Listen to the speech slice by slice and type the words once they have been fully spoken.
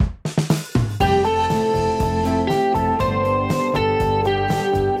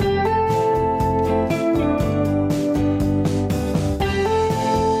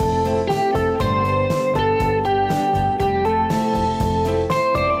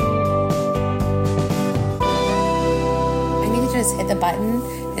just hit the button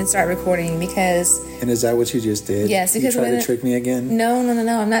and start recording because... And is that what you just did? Yes. Because you tried to trick me again? No.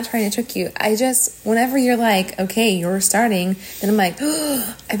 I'm not trying to trick you. I just, whenever you're like, okay, you're starting, then I'm like,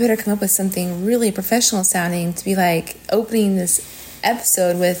 oh, I better come up with something really professional sounding to be like opening this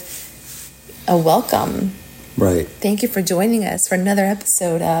episode with a welcome. Right. Thank you for joining us for another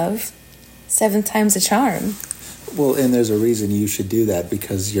episode of 7 Times the Charm. Well, and there's a reason you should do that,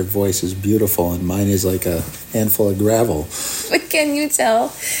 because your voice is beautiful and mine is like a handful of gravel. But can you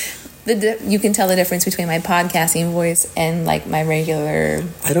tell? You can tell the difference between my podcasting voice and like my regular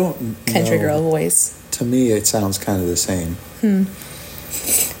country girl voice. To me, it sounds kind of the same.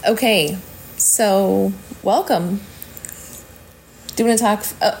 Okay, so welcome. Do you want to talk?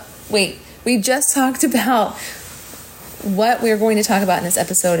 Wait, we just talked about what we're going to talk about in this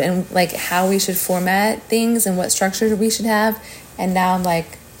episode and like how we should format things and what structure we should have, and now I'm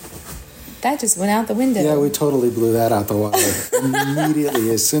like, that just went out the window. Yeah, we totally blew that out the water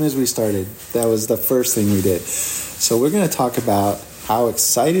immediately. As soon as we started, that was the first thing we did. So we're going to talk about how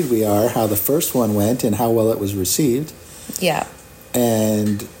excited we are, how the first one went and how well it was received. Yeah.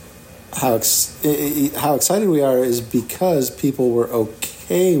 And how excited we are is because people were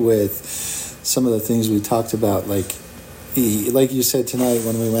okay with some of the things we talked about, like you said tonight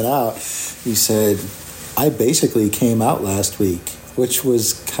when we went out, you said, I basically came out last week, which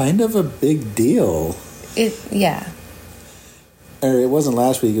was kind of a big deal. Yeah. Or it wasn't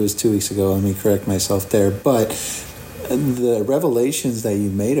last week, it was 2 weeks ago. Let me correct myself there. But the revelations that you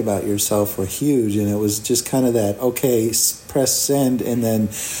made about yourself were huge, and it was just kind of that, okay, press send and then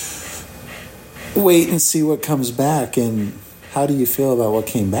wait and see what comes back. And how do you feel about what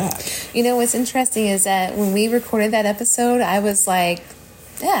came back? You know, what's interesting is that when we recorded that episode, I was like,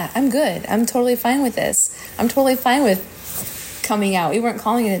 yeah, I'm good. I'm totally fine with this. I'm totally fine with coming out. We weren't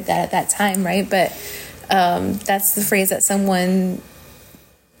calling it that at that time, right? But that's the phrase that someone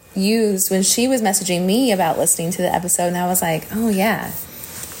used when she was messaging me about listening to the episode. And I was like, oh, yeah.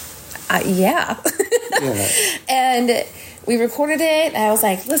 Yeah. And we recorded it. And I was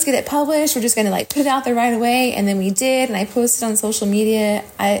like, let's get it published. We're just going to like put it out there right away. And then we did. And I posted on social media.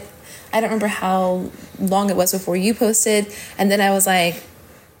 I don't remember how long it was before you posted. And then I was like,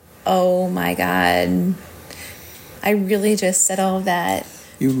 oh my God. I really just said all of that.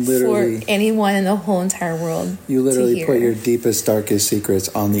 You literally, for anyone in the whole entire world. You literally put your deepest, darkest secrets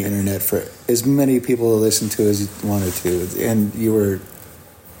on the internet for as many people to listen to as you wanted to. And you were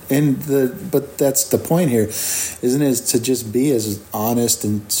but that's the point here, isn't it? Is to just be as honest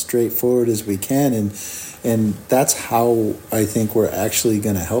and straightforward as we can. And that's how I think we're actually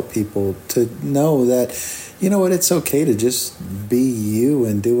going to help people to know that, you know what, it's okay to just be you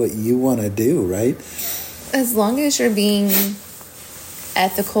and do what you want to do, right? As long as you're being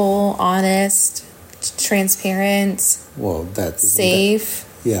ethical, honest, transparent, safe.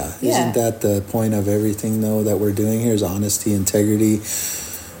 Yeah. Isn't that the point of everything, though, that we're doing here is honesty, integrity?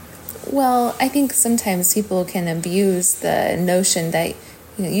 Well, I think sometimes people can abuse the notion that,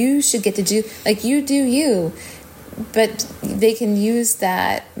 you know, you should get to do, like, you do you. But they can use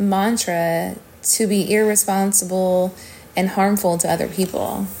that mantra to be irresponsible and harmful to other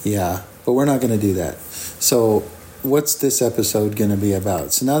people. Yeah, but we're not going to do that. So what's this episode going to be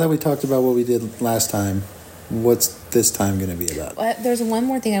about? So now that we talked about what we did last time, what's this time going to be about? Well, there's one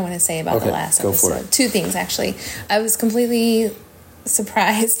more thing I want to say about the last episode. Go for it. 2 things, actually. I was completely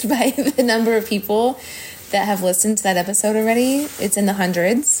surprised by the number of people that have listened to that episode already. It's in the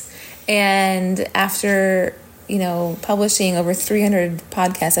hundreds. And after, you know, publishing over 300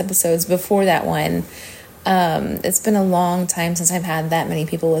 podcast episodes before that one, it's been a long time since I've had that many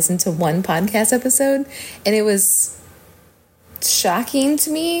people listen to one podcast episode. And it was shocking to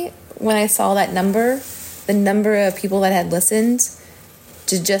me when I saw that number, the number of people that had listened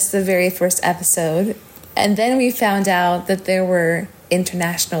to just the very first episode. And then we found out that there were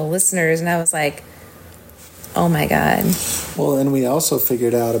international listeners, and I was like, oh my God. Well, and we also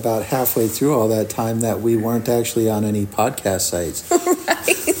figured out about halfway through all that time that we weren't actually on any podcast sites.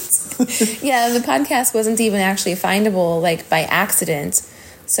 Right. Yeah, the podcast wasn't even actually findable, like, by accident.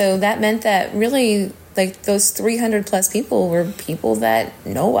 So that meant that really, like, those 300 plus people were people that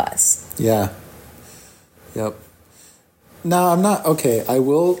know us. Yeah. Yep. No, I'm not. Okay, I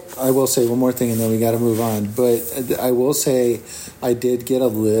will say one more thing and then we got to move on. But I will say I did get a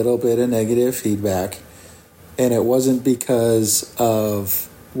little bit of negative feedback. And it wasn't because of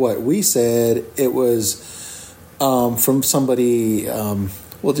what we said. It was from somebody,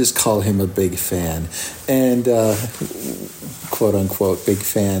 we'll just call him a big fan. And quote unquote big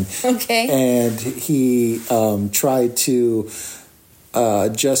fan. Okay. And he tried to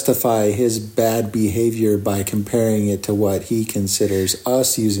justify his bad behavior by comparing it to what he considers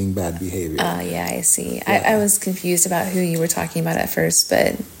us using bad behavior. Yeah, I see. Yeah. I was confused about who you were talking about at first,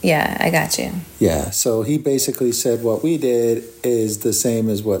 but yeah, I got you. Yeah, so he basically said what we did is the same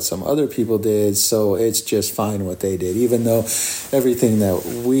as what some other people did, so it's just fine what they did, even though everything that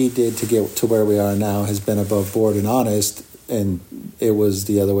we did to get to where we are now has been above board and honest, and it was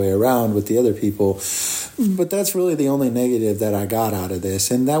the other way around with the other people. But that's really the only negative that I got out of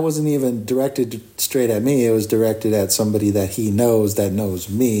this. And that wasn't even directed straight at me. It was directed at somebody that he knows that knows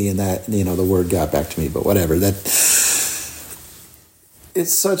me, and that, you know, the word got back to me. But whatever. That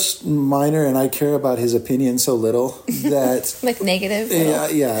it's such minor, and I care about his opinion so little that like negative.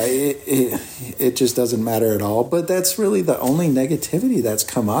 It just doesn't matter at all. But that's really the only negativity that's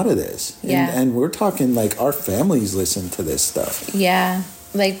come out of this. Yeah, and we're talking like our families listen to this stuff. Yeah,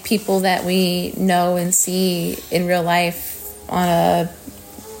 like people that we know and see in real life on a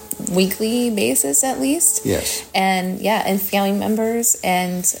weekly basis, at least. Yes, and family members,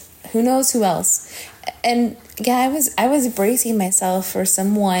 and who knows who else. And yeah, I was bracing myself for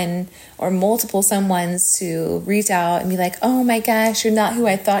someone or multiple someones to reach out and be like, oh my gosh, you're not who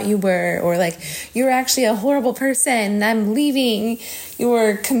I thought you were, or like, you're actually a horrible person, I'm leaving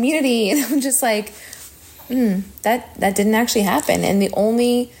your community. And I'm just like, that didn't actually happen. And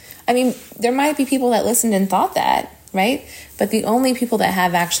there might be people that listened and thought that, right? But the only people that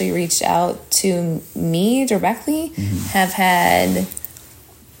have actually reached out to me directly have had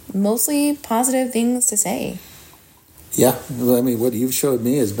mostly positive things to say. Yeah, well, I mean, what you've showed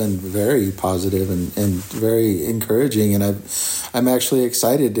me has been very positive and very encouraging, and I'm actually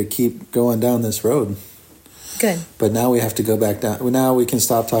excited to keep going down this road. Good. But now we have to go back down. Now we can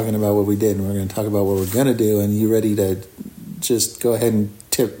stop talking about what we did, and we're going to talk about what we're going to do. And you ready to just go ahead and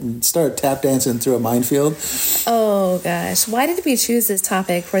start tap dancing through a minefield? Oh, gosh. Why did we choose this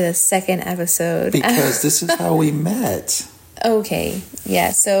topic for the second episode? Because this is how we met. Okay.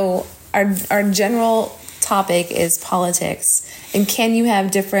 Yeah. So our general topic is politics. And can you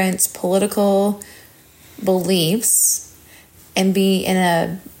have different political beliefs and be in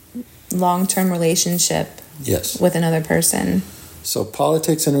a long-term relationship with another person? So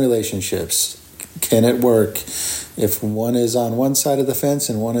politics and relationships. Can it work if one is on one side of the fence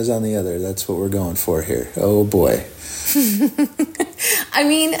and one is on the other? That's what we're going for here. Oh, boy. I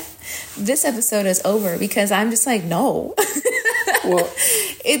mean, this episode is over because I'm just like, no. Well,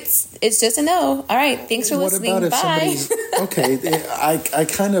 it's just a no. All right. Thanks for listening. Bye. Okay. I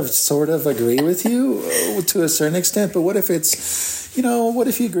kind of sort of agree with you to a certain extent, but what if it's, what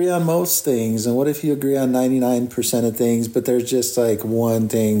if you agree on most things, and what if you agree on 99% of things, but there's just like one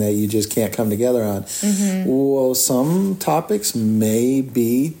thing that you just can't come together on? Mm-hmm. Well, some topics may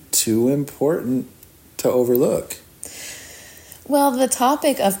be too important to overlook. Well, the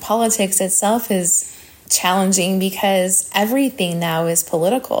topic of politics itself is challenging because everything now is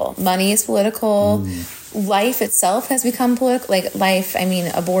political. Money is political. Life itself has become political. Like life, I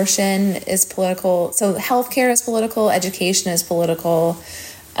mean, abortion is political. So healthcare is political. Education is political.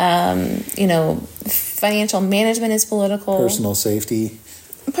 Financial management is political. Personal safety.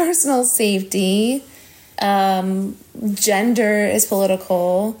 Gender is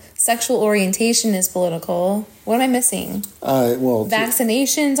political. Sexual orientation is political. What am I missing?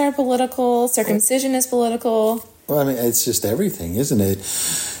 Vaccinations are political. Circumcision is political. Well, I mean, it's just everything, isn't it?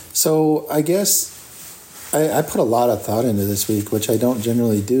 So I guess I put a lot of thought into this week, which I don't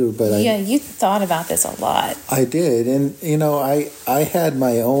generally do. But you thought about this a lot. I did. And, I had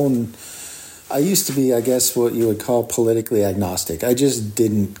my own... I used to be, I guess, what you would call politically agnostic. I just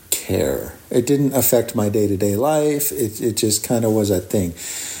didn't care. It didn't affect my day-to-day life. It just kind of was a thing.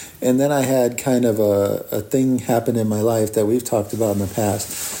 And then I had kind of a thing happen in my life that we've talked about in the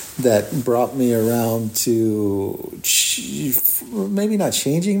past that brought me around to maybe not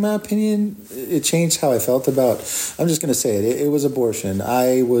changing my opinion. It changed how I felt about, I'm just going to say it. It was abortion.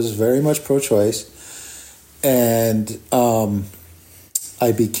 I was very much pro-choice, and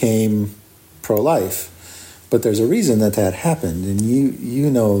I became pro-life. But there's a reason that happened, and you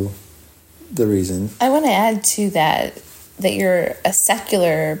know the reason. I want to add to that you're a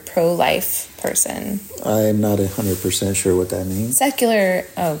secular pro-life person. I'm not 100% sure what that means. Secular,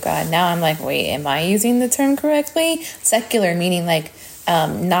 oh God, now I'm like, wait, am I using the term correctly? Secular meaning like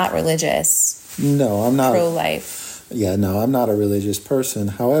not religious. No, I'm not. Pro-life. Yeah, no, I'm not a religious person.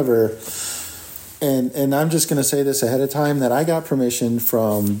 However, and I'm just going to say this ahead of time, that I got permission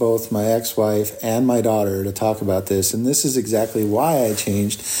from both my ex-wife and my daughter to talk about this. And this is exactly why I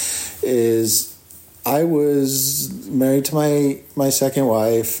changed, is I was married to my second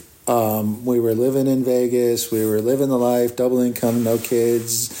wife, We were living in Vegas. We were living the life, double income, no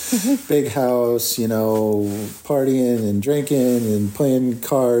kids, big house, partying and drinking and playing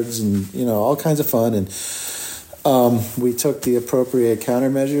cards and, all kinds of fun. And we took the appropriate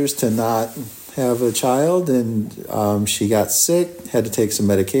countermeasures to not have a child. And she got sick, had to take some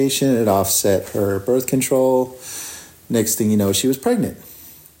medication. It offset her birth control. Next thing you know, she was pregnant.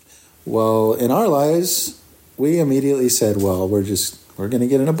 Well, in our lives, we immediately said, well, we're going to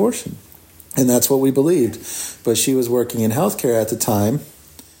get an abortion. And that's what we believed. But she was working in healthcare at the time.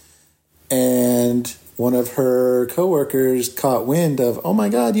 And one of her coworkers caught wind of, oh my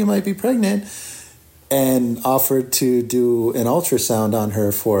God, you might be pregnant, and offered to do an ultrasound on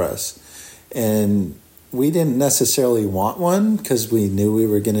her for us. And we didn't necessarily want one because we knew we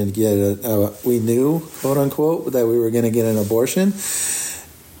were going to get we knew, quote unquote, that we were going to get an abortion.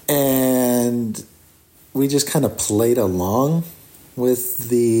 And we just kind of played along with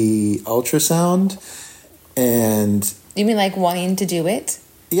the ultrasound. And you mean like wanting to do it?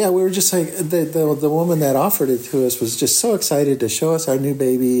 Yeah, we were just like, the woman that offered it to us was just so excited to show us our new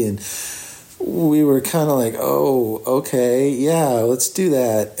baby. And we were kind of like, oh, okay, yeah, let's do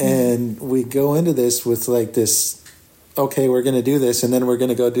that. Mm-hmm. And we go into this with like this, okay, we're going to do this, and then we're going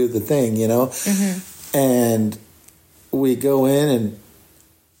to go do the thing, Mm-hmm. And we go in,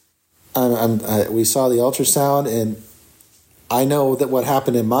 and we saw the ultrasound, and I know that what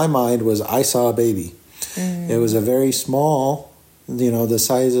happened in my mind was I saw a baby. Mm. It was a very small, the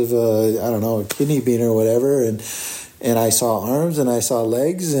size of a kidney bean or whatever, and I saw arms and I saw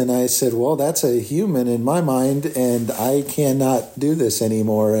legs, and I said, well, that's a human in my mind, and I cannot do this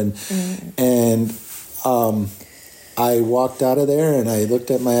anymore. And I walked out of there, and I looked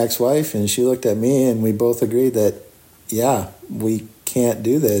at my ex-wife, and she looked at me, and we both agreed that, yeah, we can't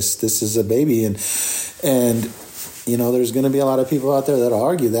do this. This is a baby. And there's going to be a lot of people out there that'll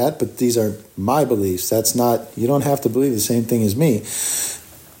argue that, but these are my beliefs. That's not, you don't have to believe the same thing as me.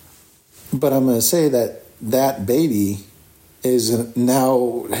 But I'm going to say that baby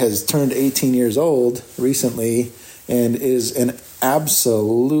has turned 18 years old recently and is an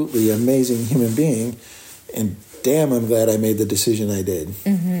absolutely amazing human being. And damn, I'm glad I made the decision I did.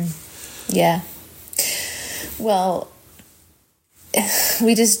 Mm-hmm. Yeah. Well,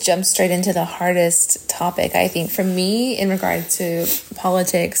 we just jumped straight into the hardest topic, I think, for me in regard to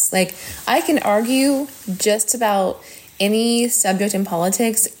politics. Like, I can argue just about any subject in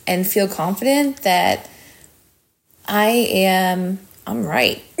politics and feel confident that I'm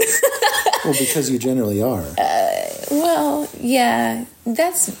right. Well, because you generally are. Well, yeah,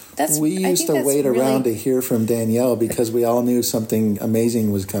 that's. We used to wait around to hear from Danielle because we all knew something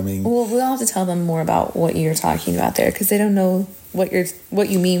amazing was coming. Well, we'll have to tell them more about what you're talking about there because they don't know what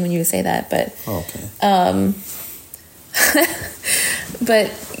you mean when you say that. But okay.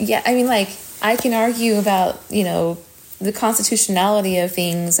 But yeah, I mean, like, I can argue about the constitutionality of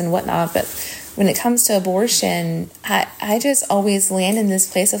things and whatnot, but when it comes to abortion, I just always land in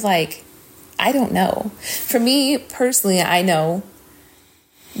this place of like, I don't know. For me personally, I know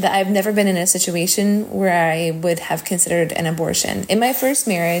that I've never been in a situation where I would have considered an abortion. In my first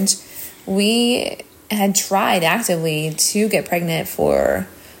marriage, we had tried actively to get pregnant for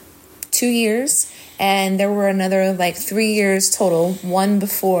 2 years, and there were another 3 years total, 1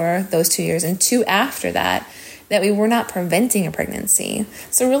 before those 2 years and 2 after that we were not preventing a pregnancy.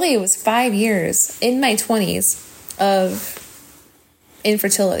 So really it was 5 years in my 20s of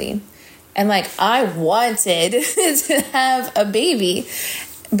infertility. And I wanted to have a baby,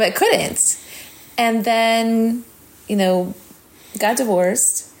 but couldn't. And then, got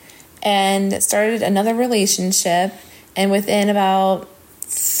divorced and started another relationship. And within about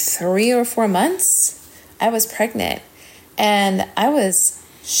 3 or 4 months, I was pregnant. And I was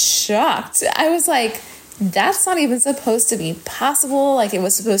shocked. I was like, that's not even supposed to be possible. It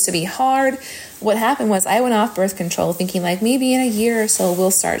was supposed to be hard. What happened was I went off birth control thinking maybe in a year or so we'll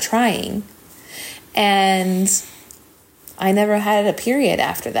start trying. And I never had a period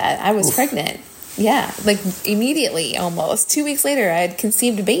after that. I was pregnant. Yeah, immediately almost. 2 weeks later, I had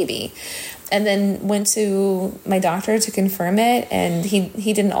conceived a baby. And then went to my doctor to confirm it. And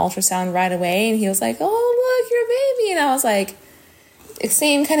he did an ultrasound right away. And he was like, oh, look, you're a baby. And I was like,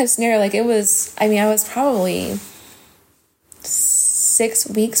 same kind of scenario. I was probably 6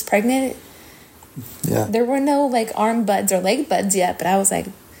 weeks pregnant. Yeah. There were no arm buds or leg buds yet, but I was like,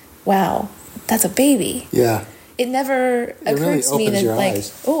 wow, that's a baby. Yeah. It never occurred to me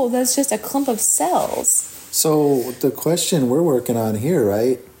that oh, that's just a clump of cells. So the question we're working on here,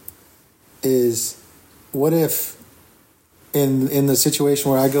 right, is what if in the situation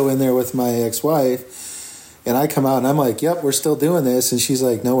where I go in there with my ex-wife and I come out and I'm like, yep, we're still doing this. And she's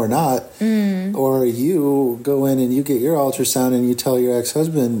like, no, we're not. Or you go in and you get your ultrasound and you tell your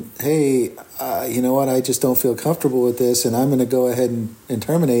ex-husband, hey, you know what, I just don't feel comfortable with this and I'm going to go ahead and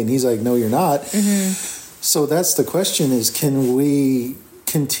terminate. And he's like, no, you're not. So that's the question is, can we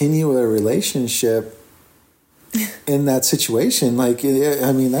continue a relationship in that situation? Like,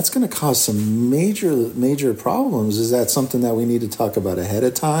 I mean, that's going to cause some major problems. Is that something that we need to talk about ahead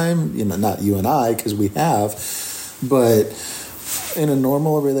of time? You know, not you and I, because we have, but in a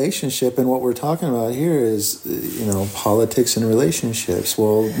normal relationship, and what we're talking about here is, you know, politics and relationships.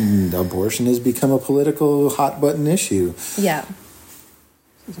 Well, abortion has become a political hot button issue. Yeah.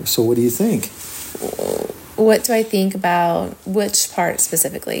 So what do you think? What do I think about which part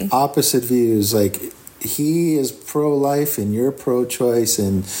specifically? Opposite views, like he is pro-life and you're pro-choice,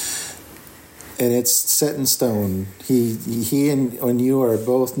 and it's set in stone. He and you are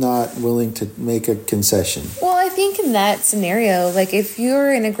both not willing to make a concession. Well, I think in that scenario, like if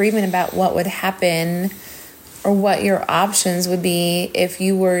you're in agreement about what would happen or what your options would be if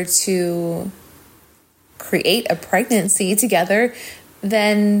you were to create a pregnancy together,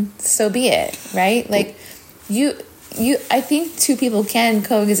 then so be it, right? Like I think two people can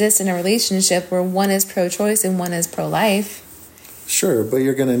coexist in a relationship where one is pro-choice and one is pro-life. Sure, but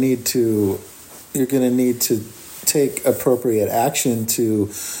you're going to need to take appropriate action to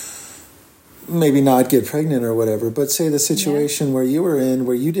maybe not get pregnant or whatever. But say the situation where you were in,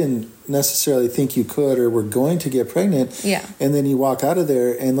 where you didn't necessarily think you could or were going to get pregnant, and then you walk out of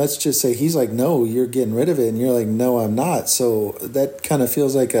there, and let's just say he's like, no, you're getting rid of it, and you're like, no, I'm not. So that kind of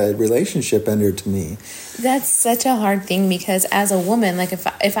feels like a relationship ender to me. That's such a hard thing, because as a woman, like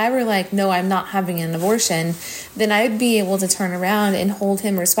if I were like, no, I'm not having an abortion, then I'd be able to turn around and hold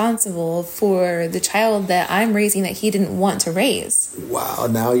him responsible for the child that I'm raising that he didn't want to raise. Wow,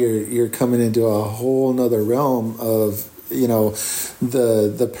 now you're coming into a whole nother realm of, you know,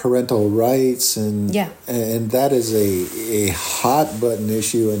 the parental rights, and that is a hot button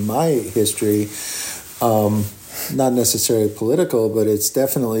issue in my history. Not necessarily political, but it's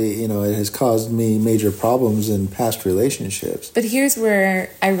definitely, you know, it has caused me major problems in past relationships. But here's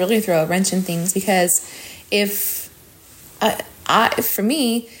where I really throw a wrench in things, because for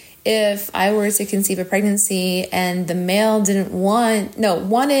me, if I were to conceive a pregnancy and the male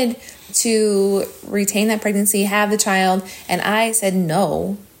wanted to retain that pregnancy, have the child, and I said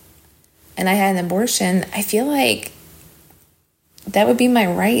no, and I had an abortion, I feel like that would be my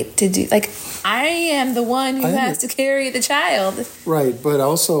right to do. Like, I am the one who has to carry the child. Right, but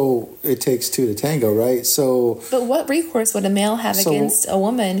also it takes two to tango, right? So, but what recourse would a male have against a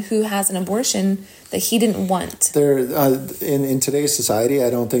woman who has an abortion that he didn't want? There, in today's society, I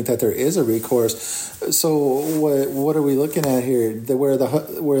don't think that there is a recourse. So what are we looking at here? Where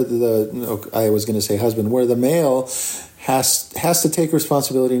the I was going to say husband, where the male has to take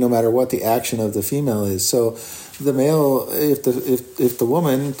responsibility no matter what the action of the female is. So the male, if the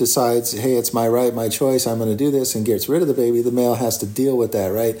woman decides, hey, it's my right, my choice, I'm going to do this, and gets rid of the baby, the male has to deal with that,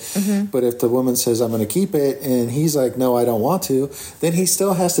 right? Mm-hmm. But if the woman says, I'm going to keep it, and he's like, no, I don't want to, then he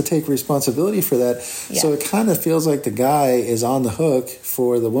still has to take responsibility for that. Yeah. So it kind of feels like the guy is on the hook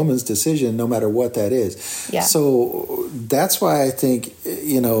for the woman's decision, no matter what that is. Yeah. So that's why I think,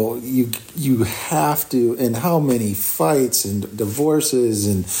 you know, you have to, and how many fights and divorces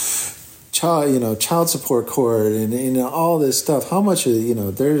and child support court and all this stuff. How much,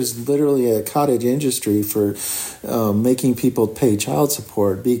 there's literally a cottage industry for making people pay child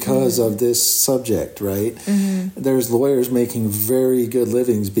support because of this subject, right? Mm-hmm. There's lawyers making very good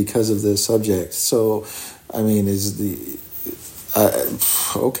livings because of this subject. So, I mean,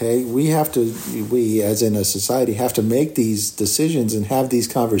 we as in a society have to make these decisions and have these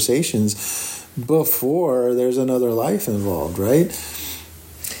conversations before there's another life involved, right?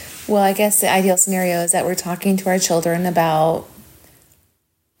 Well, I guess the ideal scenario is that we're talking to our children about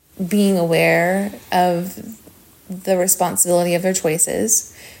being aware of the responsibility of their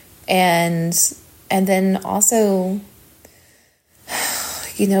choices, and then also,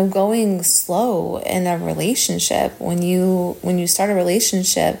 going slow in a relationship. When you start a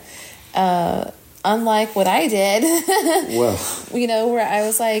relationship, unlike what I did, well, where I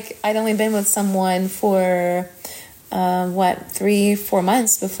was like, I'd only been with someone for 3-4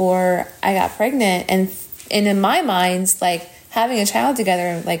 months before I got pregnant, and in my mind, like, having a child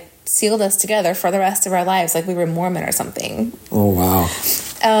together, like, sealed us together for the rest of our lives, like we were Mormon or something. Oh wow.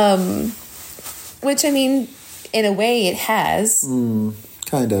 Which, I mean, in a way it has.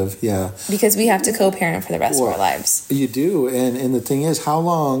 Kind of, yeah. Because we have to co-parent for the rest of our lives. You do, and the thing is, how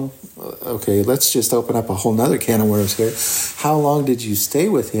long, okay, let's just open up a whole nother can of worms here. How long did you stay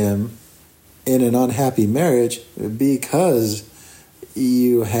with him in an unhappy marriage because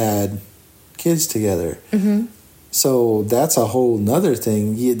you had kids together. Mm-hmm. So that's a whole nother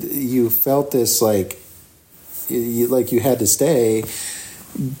thing. You felt this like you had to stay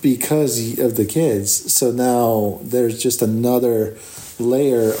because of the kids. So now there's just another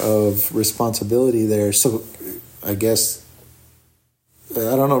layer of responsibility there. So I guess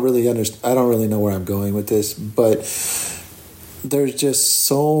I don't really know where I'm going with this, but there's just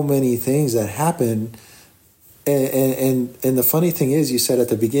so many things that happen. And the funny thing is, you said at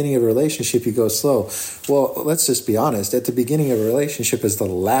the beginning of a relationship you go slow. Well, let's just be honest. At the beginning of a relationship is the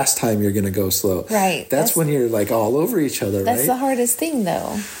last time you're going to go slow. Right. That's when you're like all over each other. That's right? the hardest thing,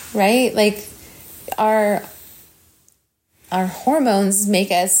 though, right? Like our hormones make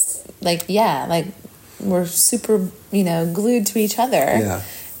us like we're super glued to each other. Yeah.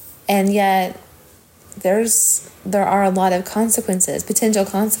 And yet there are a lot of potential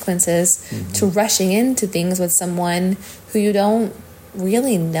consequences to rushing into things with someone who you don't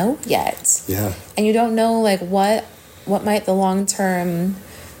really know yet. Yeah. And you don't know like what might the long-term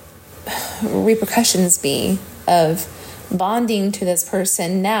repercussions be of bonding to this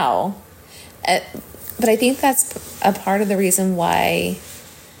person now. But I think that's a part of the reason why,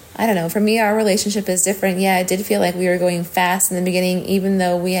 I don't know, for me, our relationship is different. Yeah, it did feel like we were going fast in the beginning, even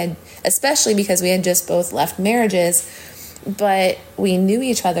though especially because we had just both left marriages, but we knew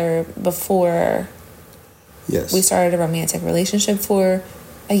each other before we started a romantic relationship for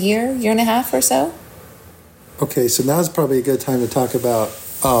a year and a half or so. Okay, so now's probably a good time to talk about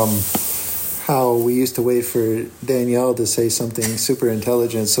how we used to wait for Danielle to say something super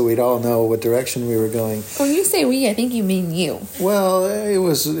intelligent so we'd all know what direction we were going. When you say we, I think you mean you. Well, it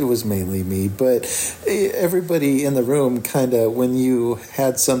was mainly me, but everybody in the room kind of, when you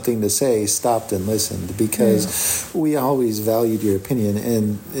had something to say, stopped and listened because we always valued your opinion.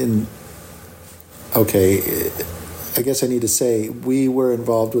 And okay, I guess I need to say we were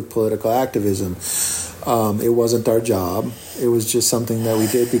involved with political activism. It wasn't our job. It was just something that we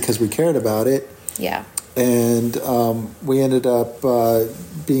did because we cared about it. Yeah. And we ended up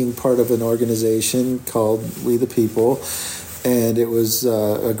being part of an organization called We the People. And it was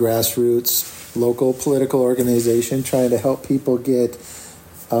a grassroots local political organization trying to help people get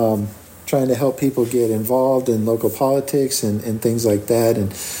involved in local politics and things like that.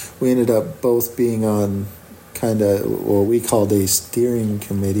 And we ended up both being on kind of what we called a steering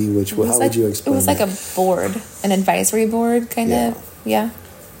committee, which how would you explain it? Was like a board, an advisory board kind of. Yeah.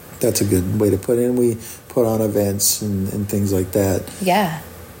 That's a good way to put it. And we put on events and things like that. Yeah.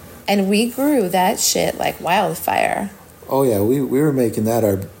 And we grew that shit like wildfire. Oh, yeah. We were making that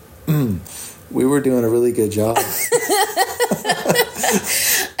our... we were doing a really good job.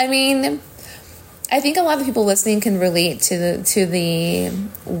 I mean, I think a lot of people listening can relate to the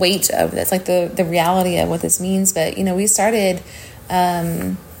weight of this, like the reality of what this means. But, we started...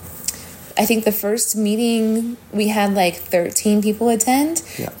 I think the first meeting we had like 13 people attend.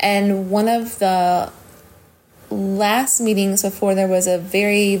 Yeah. And one of the last meetings before there was a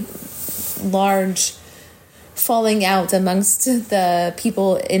very large falling out amongst the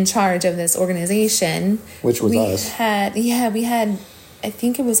people in charge of this organization. Which was us. We had, I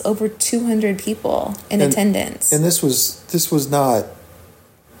think it was over 200 people in attendance. And this was not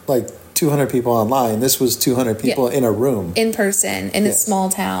like 200 people online. This was 200 people in a room. In person, in a small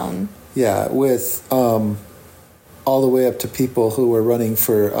town. Yeah, with all the way up to people who were running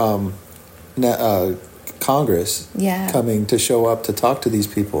for Congress coming to show up to talk to these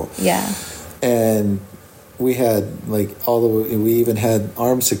people. Yeah. And we had we even had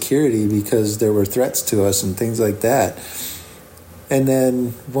armed security because there were threats to us and things like that. And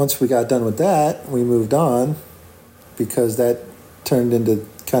then once we got done with that, we moved on because that turned into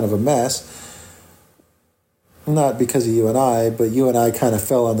kind of a mess. Not because of you and I, but you and I kind of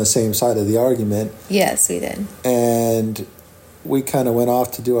fell on the same side of the argument. Yes, we did. And we kind of went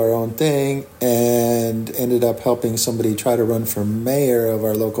off to do our own thing and ended up helping somebody try to run for mayor of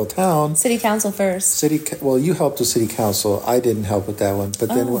our local town. City council first. Well, you helped with city council. I didn't help with that one. But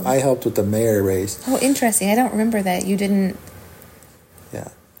then I helped with the mayor race. Oh, interesting. I don't remember that. You didn't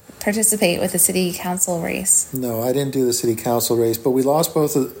participate with the city council race. No, I didn't do the city council race, but we lost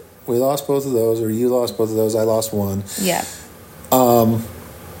both of those, or you lost both of those. I lost one. Yeah.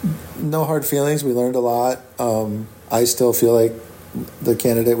 No hard feelings. We learned a lot. I still feel like the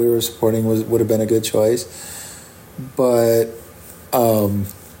candidate we were supporting would have been a good choice. But,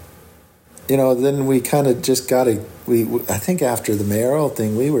 then we kind of just I think after the mayoral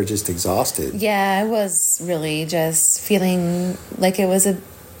thing, we were just exhausted. Yeah, I was really just feeling like it was a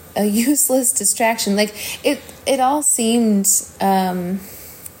useless distraction. Like it all seemed...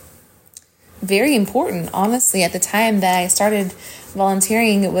 very important. Honestly, at the time that I started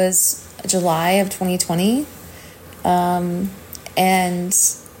volunteering, it was July of 2020. And,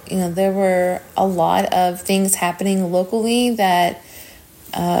 there were a lot of things happening locally that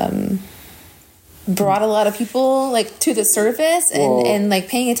brought a lot of people to the surface and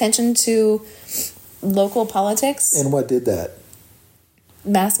paying attention to local politics. And what did that?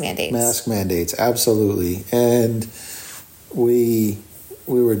 Mask mandates, absolutely. And we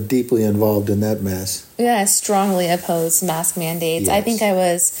were deeply involved in that mess. Yeah, I strongly opposed mask mandates. Yes. I think I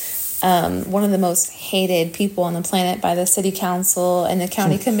was one of the most hated people on the planet by the city council and the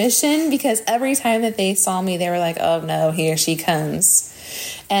county commission, because every time that they saw me, they were like, oh no, here she comes.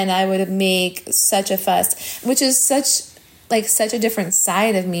 And I would make such a fuss, which is such a different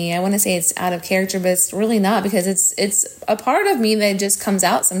side of me. I want to say it's out of character, but it's really not, because it's a part of me that just comes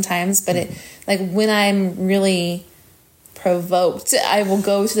out sometimes. But when I'm really provoked, I will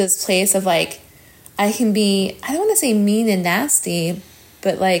go to this place of I can be, I don't want to say mean and nasty,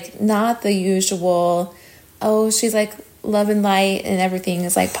 but not the usual, oh, she's love and light and everything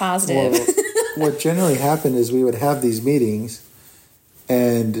is positive. Well, what generally happened is we would have these meetings,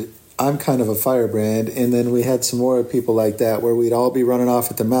 and I'm kind of a firebrand, and then we had some more people like that where we'd all be running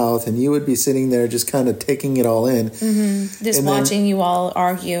off at the mouth, and you would be sitting there just kind of taking it all in. Mm-hmm. Just watching you all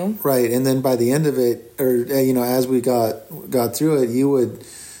argue. Right, and then by the end of it, or as we got through it, you would,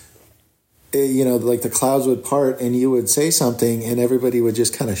 the clouds would part, and you would say something, and everybody would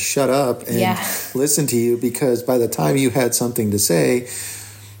just kind of shut up and listen to you, because by the time you had something to say,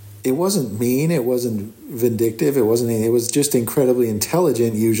 it wasn't mean, it wasn't vindictive, it was just incredibly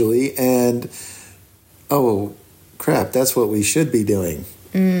intelligent usually, and oh crap, that's what we should be doing.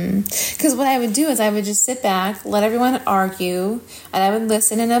 Because what I would do is I would just sit back, let everyone argue, and I would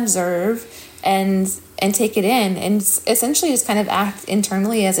listen and observe and take it in, and essentially just kind of act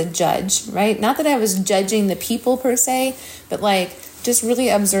internally as a judge, right? Not that I was judging the people per se, but just really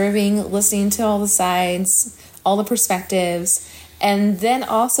observing, listening to all the sides, all the perspectives, and then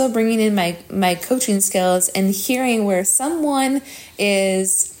also bringing in my coaching skills and hearing where someone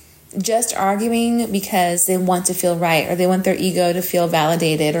is just arguing because they want to feel right, or they want their ego to feel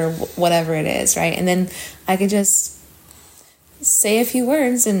validated, or whatever it is, right? And then I could just say a few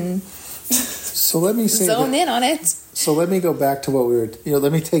words and so let me say zone in on it. So let me go back to what we were,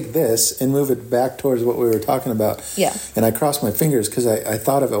 let me take this and move it back towards what we were talking about. Yeah. And I crossed my fingers because I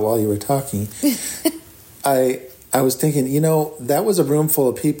thought of it while you were talking. I was thinking, that was a room full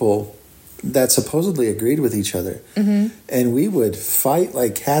of people that supposedly agreed with each other. Mm-hmm. And we would fight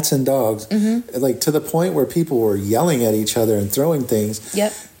like cats and dogs, mm-hmm. To the point where people were yelling at each other and throwing things.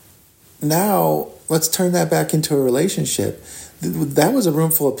 Yep. Now, let's turn that back into a relationship. That was a room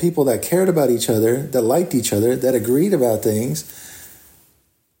full of people that cared about each other, that liked each other, that agreed about things.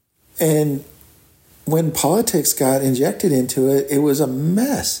 And when politics got injected into it, it was a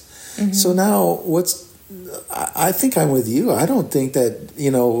mess. Mm-hmm. So now I think I'm with you. I don't think that,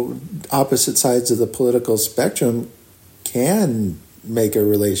 opposite sides of the political spectrum can make a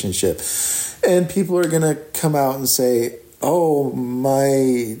relationship. And people are going to come out and say, oh,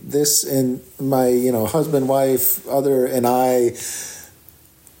 my husband, wife, other, and I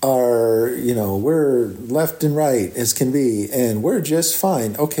are, we're left and right as can be, and we're just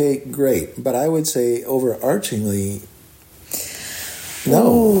fine. Okay, great. But I would say overarchingly, no.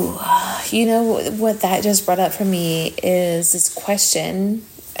 Ooh, what that just brought up for me is this question,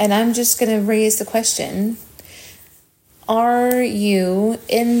 and I'm just going to raise the question. Are you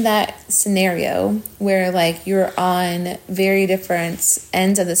in that scenario where you're on very different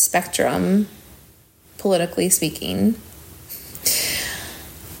ends of the spectrum, politically speaking,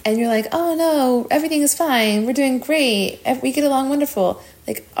 and you're like, oh no, everything is fine, we're doing great, we get along wonderful.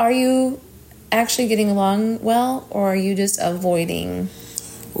 Are you actually getting along well, or are you just avoiding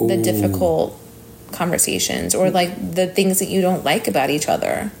the difficult conversations, or the things that you don't like about each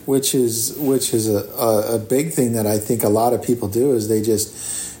other? Which is a big thing that I think a lot of people do, is they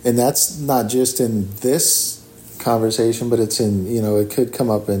just, and that's not just in this conversation, but it's in, it could come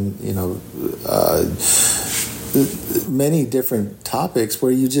up in, many different topics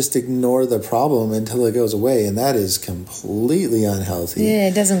where you just ignore the problem until it goes away, and that is completely unhealthy. Yeah,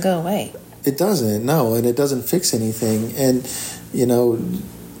 it doesn't go away. It doesn't, no, and it doesn't fix anything. And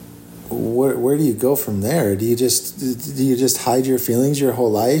where do you go from there? Do you just hide your feelings your whole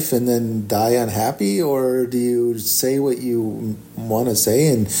life and then die unhappy, or do you say what you want to say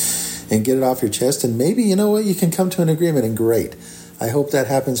and get it off your chest? And maybe you can come to an agreement, and great. I hope that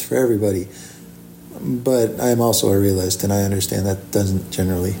happens for everybody. But I'm also a realist, and I understand that doesn't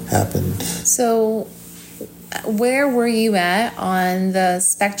generally happen. So where were you at on the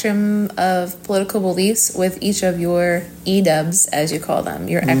spectrum of political beliefs with each of your E-dubs, as you call them,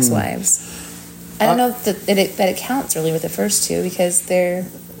 your ex-wives? I don't know that it counts really with the first two because they're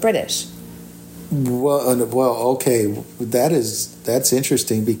British. Well, okay, that's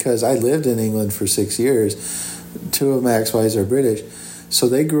interesting because I lived in England for 6 years. 2 of my ex-wives are British, so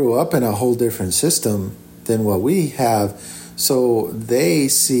they grew up in a whole different system than what we have. So they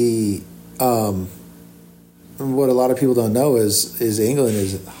see what a lot of people don't know is England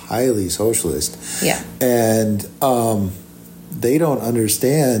is highly socialist. Yeah, and they don't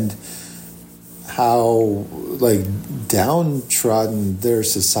understand how like downtrodden their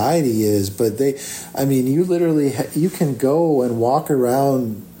society is, but you literally you can go and walk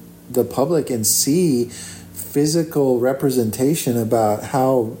around the public and see physical representation about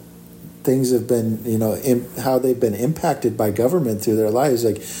how things have been, how they've been impacted by government through their lives.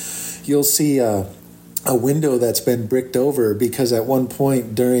 Like you'll see a window that's been bricked over because at one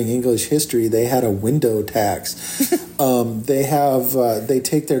point during English history they had a window tax. They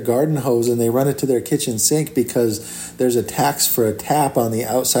take their garden hose and they run it to their kitchen sink because there's a tax for a tap on the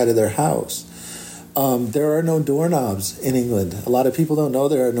outside of their house. There are no doorknobs in England. A lot of people don't know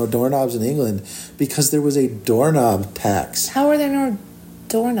there are no doorknobs in England because there was a doorknob tax. How are there no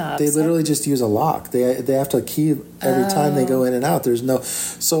doorknobs? They literally just use a lock. They have to key every time they go in and out. There's no.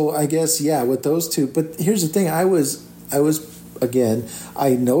 So I guess with those two. But here's the thing: I was again.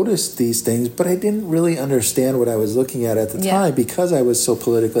 I noticed these things, but I didn't really understand what I was looking at the time because I was so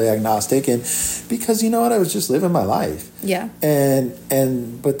politically agnostic and because I was just living my life. Yeah.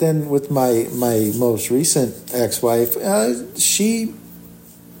 But then with my most recent ex-wife, she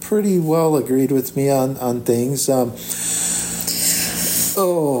pretty well agreed with me on things.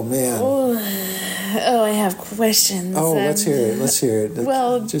 Oh man. Oh, I have questions. Oh, let's hear it.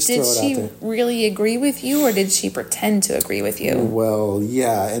 Well, just did throw it she out there. really agree with you, or did she pretend to agree with you? Well,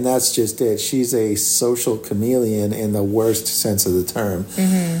 yeah, and that's just it. She's a social chameleon in the worst sense of the term,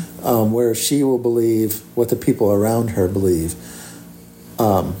 where she will believe what the people around her believe.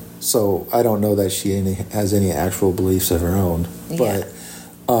 So I don't know that she has any actual beliefs of her own, but.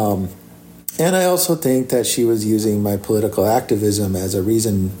 And I also think that she was using my political activism as a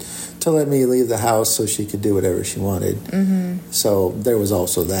reason to let me leave the house so she could do whatever she wanted. Mm-hmm. So there was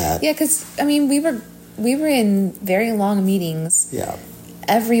also that. Yeah, because we were in very long meetings. Yeah.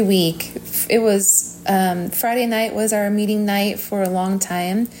 Every week, it was Friday night was our meeting night for a long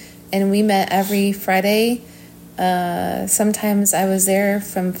time, and we met every Friday. Sometimes I was there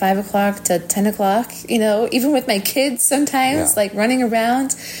from 5 o'clock to 10 o'clock. Even with my kids, sometimes running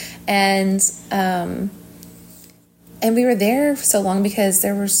around. And we were there so long because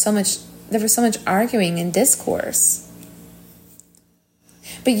there was so much arguing and discourse.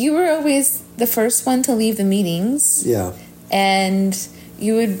 But you were always the first one to leave the meetings. Yeah. And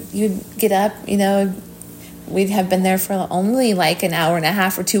you'd get up, we'd have been there for only like an hour and a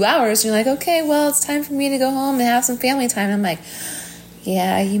half or 2 hours. And you're like, okay, well, it's time for me to go home and have some family time. And I'm like,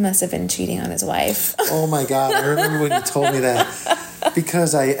 yeah, he must have been cheating on his wife. Oh my God, I remember when you told me that.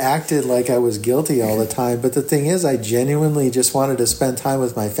 Because I acted like I was guilty all the time. But the thing is, I genuinely just wanted to spend time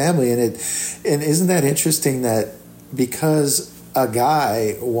with my family. And isn't that interesting that because a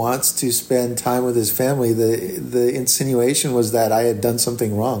guy wants to spend time with his family, the insinuation was that I had done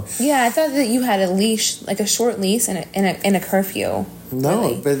something wrong. Yeah, I thought that you had a leash, like a short leash and a curfew. No,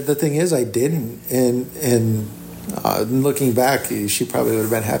 really. But the thing is, I didn't. And looking back, she probably would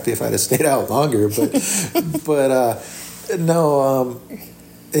have been happy if I'd have stayed out longer. But no,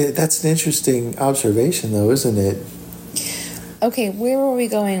 that's an interesting observation, though, isn't it? Okay, where were we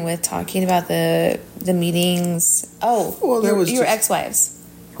going with talking about the meetings? Oh, well, your ex-wives.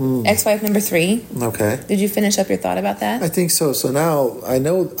 Ex-wife number 3. Okay. Did you finish up your thought about that? I think so. So now I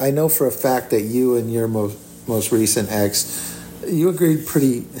know for a fact that you and your most recent ex, you agreed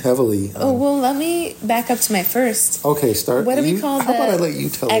pretty heavily. Well, let me back up to my first. Okay, start. What do we call how about I let you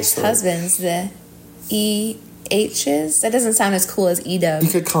tell ex-husbands? The EHs? That doesn't sound as cool as E-dub. You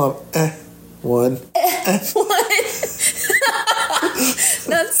could call them one. One.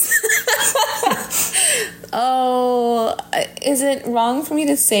 That's. Oh, is it wrong for me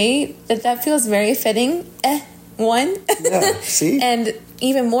to say that feels very fitting? One. Yeah. See. And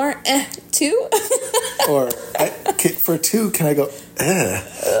even more. Two. Or for 2, can I go?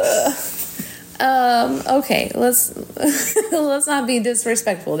 Okay. Let's not be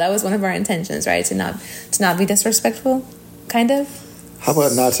disrespectful. That was one of our intentions, right? To not be disrespectful, kind of. How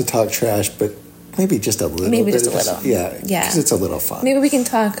about not to talk trash, but maybe just a little. Maybe just a little. Yeah. Because it's a little fun. Maybe we can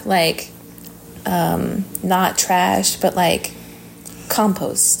talk like, not trash, but like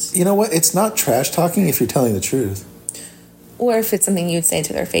compost. You know what? It's not trash talking if you're telling the truth. Or if it's something you'd say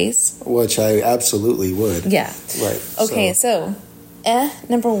to their face. Which I absolutely would. Yeah. Right. Okay, so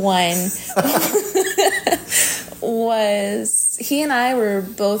number one was he and I were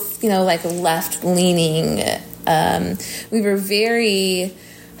both, like left leaning. We were very,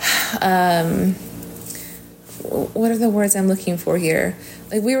 what are the words I'm looking for here?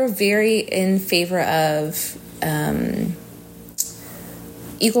 Like we were very in favor of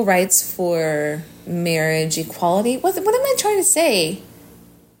equal rights for marriage equality. What am I trying to say?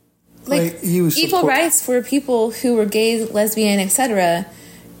 Like equal rights for people who were gay, lesbian, etc.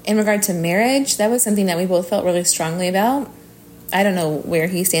 In regard to marriage, that was something that we both felt really strongly about. I don't know where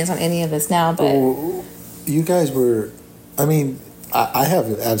he stands on any of this now, but you guys were. I mean, I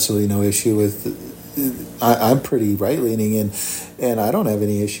have absolutely no issue with. I'm pretty right leaning, and I don't have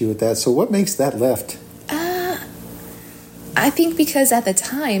any issue with that. So, what makes that left? I think because at the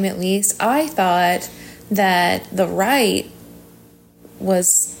time, at least, I thought that the right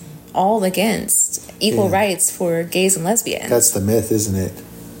was all against equal rights for gays and lesbians. That's the myth, isn't it?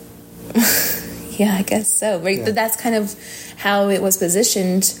 Yeah, I guess so. Right? Yeah. But that's kind of how it was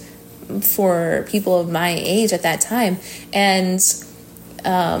positioned for people of my age at that time. And,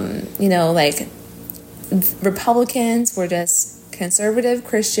 like Republicans were just conservative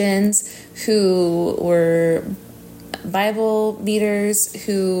Christians who were Bible leaders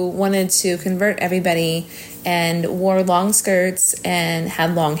who wanted to convert everybody and wore long skirts and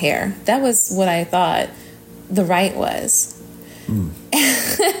had long hair. That was what I thought the right was.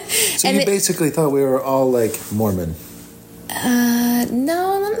 So you basically thought we were all like Mormon?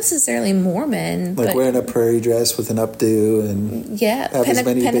 No, not necessarily Mormon. Like but wearing a prairie dress with an updo and have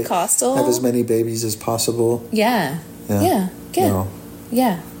Pentecostal. Have as many babies as possible. Yeah. Good. No.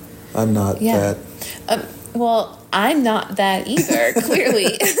 Yeah. I'm not that. Well, I'm not that either,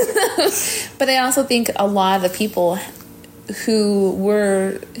 clearly. But I also think a lot of the people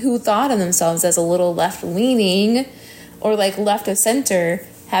who thought of themselves as a little left-leaning or like left of center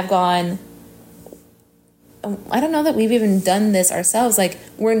have gone, I don't know that we've even done this ourselves. Like,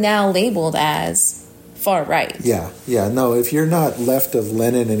 we're now labeled as far right. Yeah. No, if you're not left of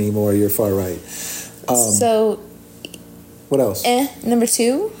Lenin anymore, you're far right. So, what else? Number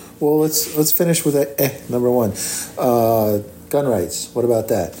two? Well, let's finish with number one. Gun rights. What about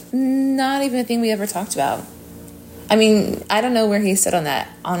that? Not even a thing we ever talked about. I mean, I don't know where he stood on that.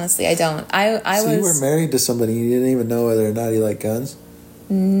 Honestly, I don't. You were married to somebody you didn't even know whether or not he liked guns?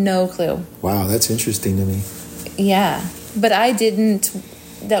 No clue. Wow, that's interesting to me. Yeah, but I didn't.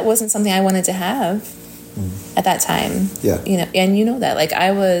 That wasn't something I wanted to have at that time. Yeah, and you know that. Like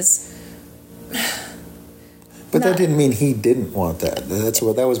I was. But that didn't mean he didn't want that.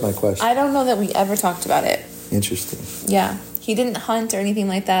 That was my question. I don't know that we ever talked about it. Interesting. Yeah. He didn't hunt or anything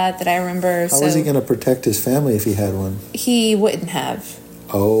like that I remember. How was he going to protect his family if he had one? He wouldn't have.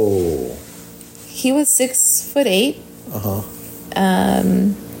 Oh. He was 6'8". Uh-huh.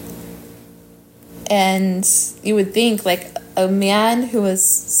 And you would think like a man who was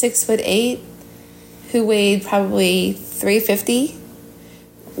 6'8", who weighed probably 350,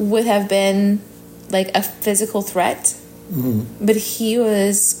 would have been like a physical threat. Mm-hmm. But he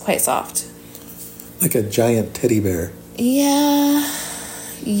was quite soft. Like a giant teddy bear. Yeah,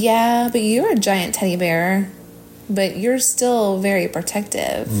 but you're a giant teddy bear, but you're still very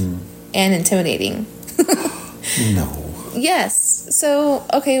protective and intimidating. No. Yes. So,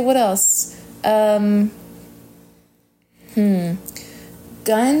 okay, what else?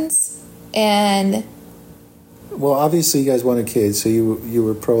 Guns and... Well, obviously you guys wanted kids, so you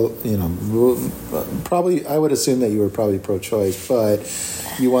were probably, I would assume that you were probably pro-choice, but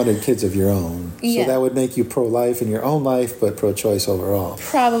you wanted kids of your own. Yeah. So that would make you pro-life in your own life, but pro-choice overall.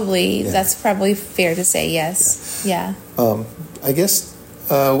 Probably. Yeah. That's probably fair to say, yes. Yeah. I guess,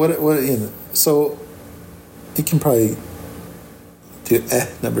 so you can probably do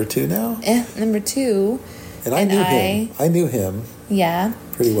number two now? Number two. And I knew him. Yeah.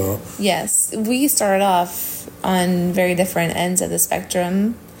 Pretty well. Yes. We started off on very different ends of the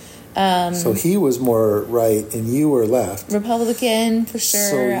spectrum. So he was more right and you were left. Republican, for sure.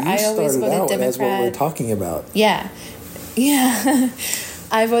 So you I always voted Democrat. That's what we're talking about. Yeah.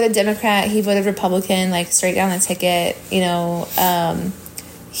 I voted Democrat. He voted Republican, like straight down the ticket.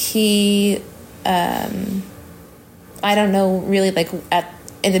 He, I don't know, really, like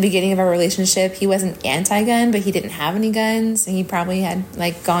in the beginning of our relationship, he wasn't anti-gun, but he didn't have any guns. And he probably had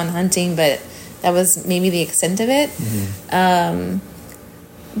like gone hunting, but that was maybe the extent of it. Mm-hmm.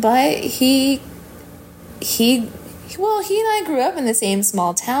 But he and I grew up in the same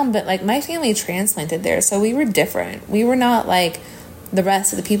small town, but like my family transplanted there, so we were different. We were not like the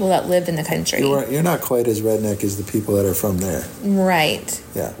rest of the people that lived in the country. You're not quite as redneck as the people that are from there. Right.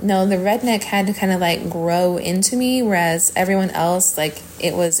 Yeah. No, the redneck had to kind of like grow into me, whereas everyone else, like,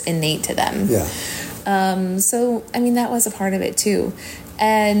 it was innate to them. Yeah. So, I mean, that was a part of it too.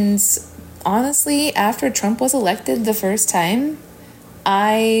 And honestly, after Trump was elected the first time,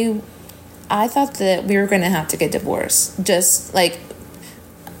 I thought that we were going to have to get divorced. Just like,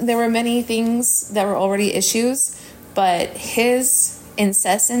 there were many things that were already issues, but his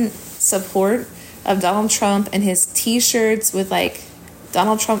incessant support of Donald Trump and his t-shirts with like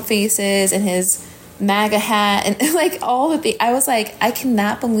Donald Trump faces and his MAGA hat and like all the things, I was like, I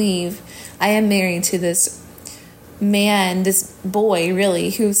cannot believe I am married to this man, this boy really,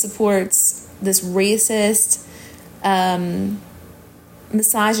 who supports this racist,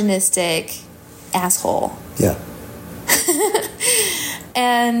 misogynistic asshole. Yeah.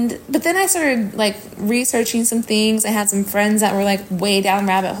 But then I started like researching some things. I had some friends that were like way down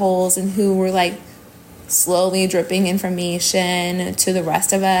rabbit holes and who were like slowly dripping information to the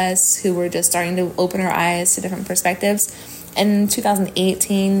rest of us who were just starting to open our eyes to different perspectives. And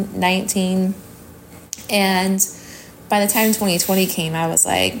 2018, 19, and by the time 2020 came, I was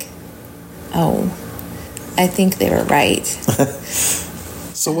like, oh, I think they were right.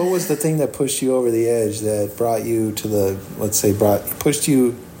 So what was the thing that pushed you over the edge, that brought you to the, pushed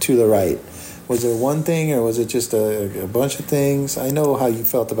you to the right? Was there one thing, or was it just a bunch of things? I know how you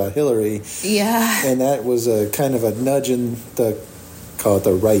felt about Hillary. Yeah. And that was a kind of a nudge in call it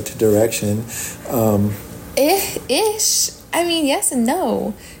the right direction. Ish. I mean, yes and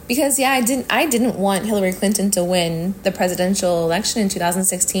no. Because, yeah, I didn't want Hillary Clinton to win the presidential election in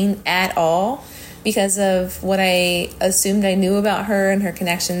 2016 at all, because of what I assumed I knew about her and her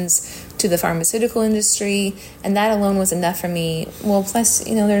connections to the pharmaceutical industry, and that alone was enough for me. Well, plus,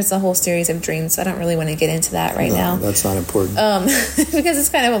 there's a whole series of dreams, so I don't really want to get into that now. That's not important. Because it's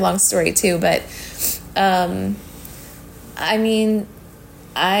kind of a long story, too, but, I mean,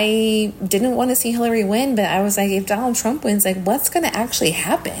 I didn't want to see Hillary win, but I was like, if Donald Trump wins, like, what's going to actually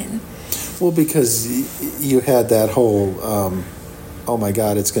happen? Well, because you had that whole... oh my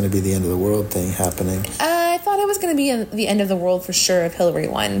God, it's going to be the end of the world thing happening. I thought it was going to be the end of the world for sure if Hillary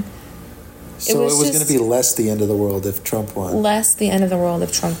won. So it was going to be less the end of the world if Trump won. Less the end of the world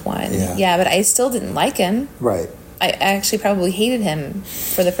if Trump won. Yeah, but I still didn't like him. Right. I actually probably hated him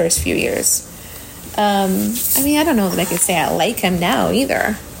for the first few years. I mean, I don't know that I could say I like him now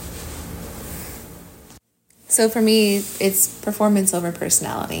either. So for me, it's performance over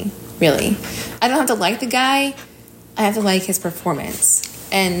personality, really. I don't have to like the guy. I have to like his performance.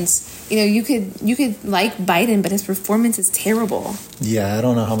 And, you could like Biden, but his performance is terrible. Yeah, I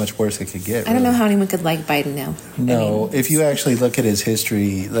don't know how much worse it could get. I don't know how anyone could like Biden now. No, if you actually look at his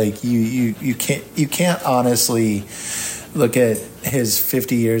history, like you can't honestly look at his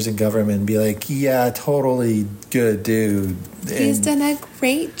 50 years in government and be like, yeah, totally good dude. He's done a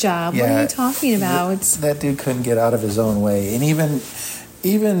great job. Yeah, what are you talking about? That dude couldn't get out of his own way. And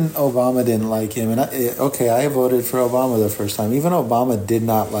even Obama didn't like him. And I voted for Obama the first time. Even Obama did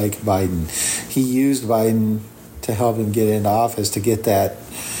not like Biden. He used Biden to help him get into office, to get that,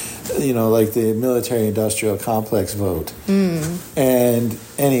 like the military-industrial complex vote. And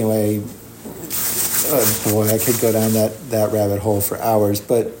anyway, I could go down that rabbit hole for hours.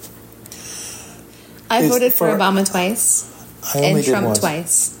 But I voted for Obama twice. And Trump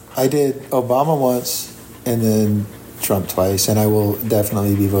twice. I did Obama once, and then Trump twice, and I will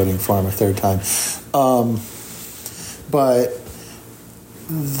definitely be voting for him a third time. But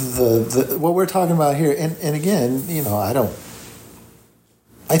the what we're talking about here, and again,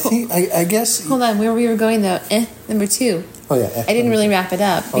 I guess. Hold on, where we were going though? Number 2. Oh yeah. I didn't really wrap it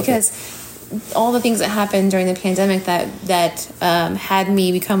up because all the things that happened during the pandemic that had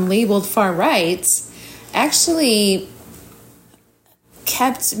me become labeled far right actually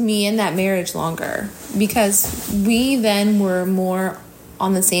kept me in that marriage longer, because we then were more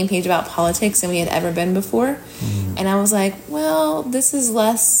on the same page about politics than we had ever been before. And I was like, well, this is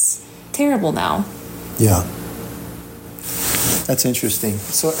less terrible now. Yeah. That's interesting.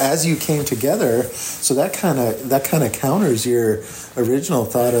 So as you came together, so that kind of counters your original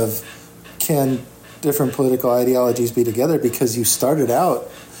thought of, can different political ideologies be together? Because you started out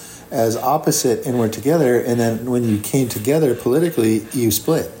as opposite and were together, and then when you came together politically, you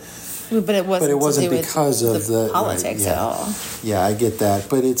split. But it wasn't because of the politics at all. Yeah, I get that.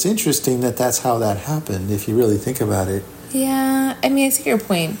 But it's interesting that that's how that happened, if you really think about it. Yeah, I mean, I see your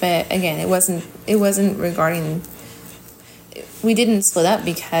point, but again, it wasn't regarding. We didn't split up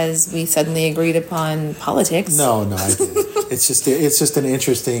because we suddenly agreed upon politics. No, I get it. It's just an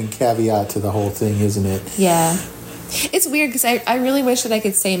interesting caveat to the whole thing, isn't it? Yeah. It's weird because I really wish that I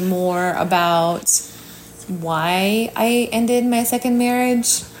could say more about why I ended my second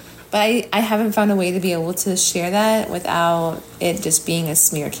marriage, but I haven't found a way to be able to share that without it just being a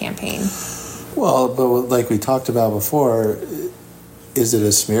smear campaign. Well, but like we talked about before, is it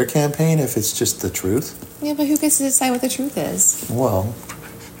a smear campaign if it's just the truth? Yeah, but who gets to decide what the truth is? Well,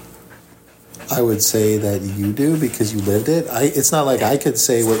 I would say that you do because you lived it. It's not like I could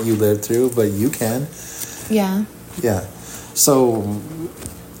say what you lived through, but you can. Yeah. Yeah. So,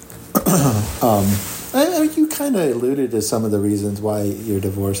 you kind of alluded to some of the reasons why your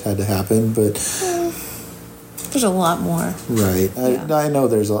divorce had to happen, but there's a lot more. Right. Yeah. I know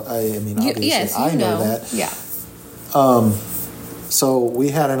there's obviously, yes, I know that. Yeah. So we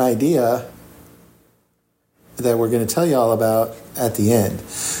had an idea that we're going to tell you all about at the end.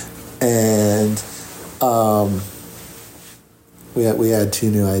 And we had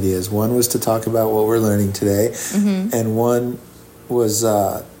two new ideas. One was to talk about what we're learning today, and one was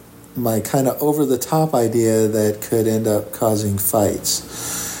my kind of over-the-top idea that could end up causing fights.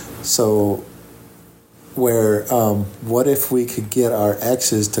 So what if we could get our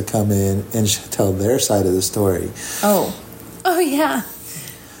exes to come in and tell their side of the story? Oh yeah.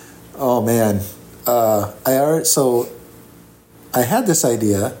 Oh man, I had this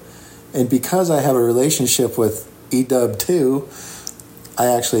idea, and because I have a relationship with EW2, I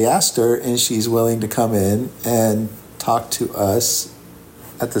actually asked her, and she's willing to come in and talk to us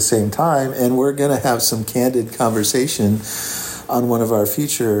at the same time, and we're going to have some candid conversation on one of our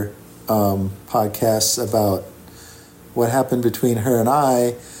future podcasts about what happened between her and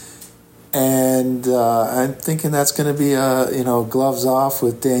I. And I'm thinking that's going to be gloves off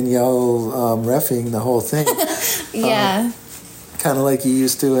with Danielle reffing the whole thing. Yeah. Kind of like you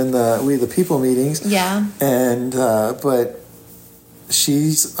used to in the We the People meetings. Yeah. And but she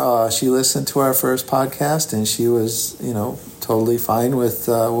listened to our first podcast, and she was totally fine with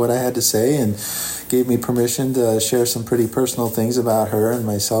what I had to say, and gave me permission to share some pretty personal things about her and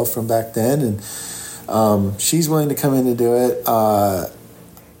myself from back then. And she's willing to come in and do it.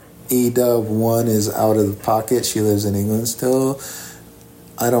 EW1 is out of the pocket. She lives in England still.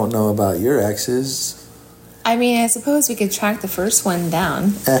 I don't know about your exes. I mean, I suppose we could track the first one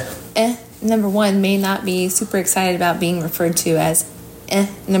down. Number one may not be super excited about being referred to as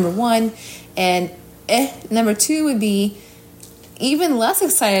number one. And number two would be even less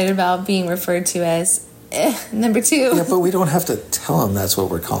excited about being referred to as number two. Yeah, but we don't have to tell them that's what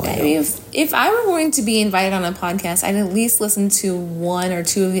we're calling it. If I were going to be invited on a podcast, I'd at least listen to one or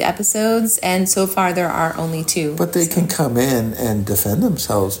two of the episodes, and so far there are only two. But they can come in and defend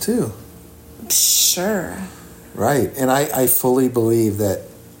themselves too. Sure. Right, and I fully believe that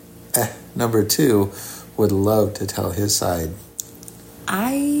number two would love to tell his side.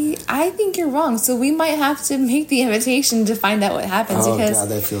 I think you're wrong. So we might have to make the invitation to find out what happens. Oh, because God,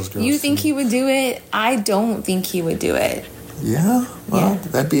 that feels gross. You think he would do it? I don't think he would do it. Yeah? Well,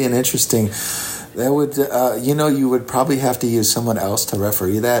 that'd be an interesting... That would... you would probably have to use someone else to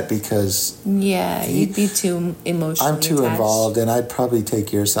referee that because... Yeah, you'd be too emotionally I'm too attached. involved, and I'd probably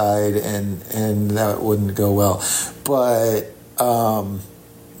take your side, and that wouldn't go well. But,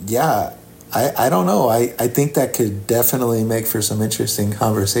 yeah... I don't know. I think that could definitely make for some interesting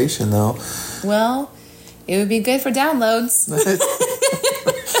conversation, though. Well, it would be good for downloads.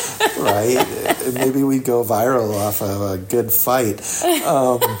 Right. Maybe we'd go viral off of a good fight.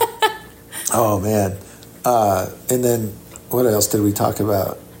 Oh, man. And then what else did we talk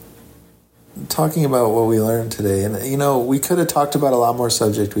about? Talking about what we learned today. And, we could have talked about a lot more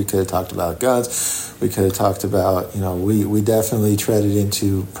subject. We could have talked about guns. We could have talked about, we definitely treaded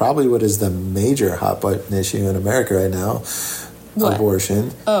into probably what is the major hot button issue in America right now. What?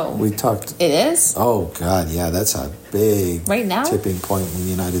 Abortion. Oh. We talked. It is? Oh, God, yeah. That's a big right now? Tipping point in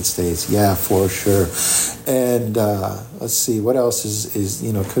the United States. Yeah, for sure. And let's see, what else is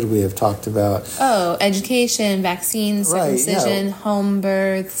could we have talked about? Oh, education, vaccines, circumcision, home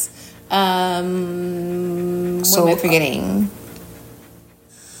births. What am I forgetting?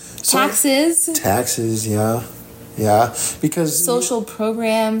 Taxes, yeah, because social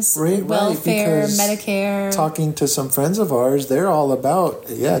programs, welfare, Medicare. Talking to some friends of ours, they're all about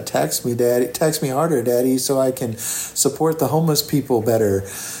tax me, Daddy, tax me harder, Daddy, so I can support the homeless people better.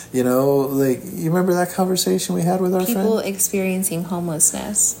 You remember that conversation we had with our people friend? Experiencing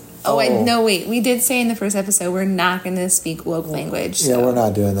homelessness. Wait. We did say in the first episode we're not going to speak woke language. Yeah, we're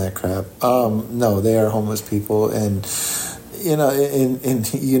not doing that crap. No, they are homeless people, and and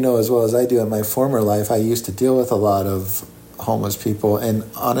as well as I do in my former life, I used to deal with a lot of homeless people, and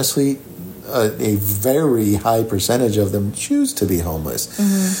honestly, a very high percentage of them choose to be homeless.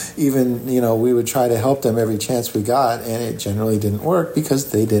 Mm-hmm. Even, we would try to help them every chance we got, and it generally didn't work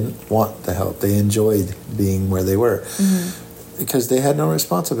because they didn't want the help. They enjoyed being where they were because they had no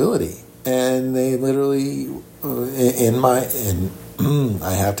responsibility. And they literally, I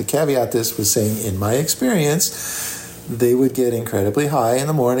have to caveat this with saying, in my experience, they would get incredibly high in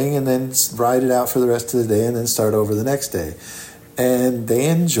the morning and then ride it out for the rest of the day and then start over the next day. And they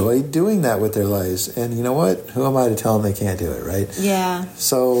enjoyed doing that with their lives. And you know what? Who am I to tell them they can't do it, right? Yeah.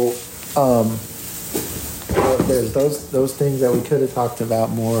 So there's those things that we could have talked about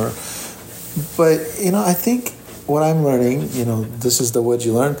more. But, I think what I'm learning, this is the what'd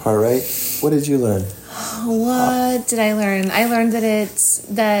you learn part, right? What did you learn? What did I learn? I learned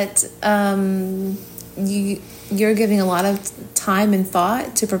that you're giving a lot of time and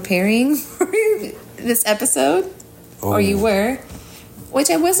thought to preparing for this episode, or you were, which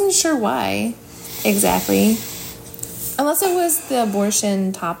I wasn't sure why exactly, unless it was the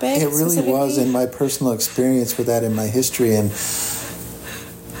abortion topic. It really was in my personal experience with that in my history, and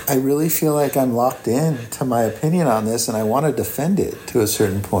I really feel like I'm locked in to my opinion on this, and I want to defend it to a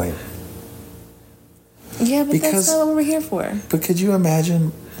certain point. Yeah, but that's not what we're here for. But could you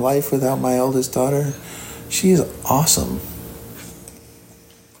imagine life without my oldest daughter? She's awesome.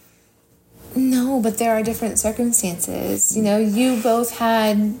 No, but there are different circumstances. You both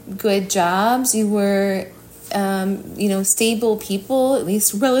had good jobs. You were, stable people, at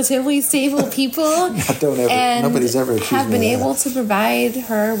least relatively stable people. Nobody's ever accused have been me of able that. to provide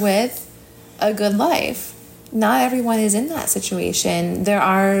her with a good life. Not everyone is in that situation. There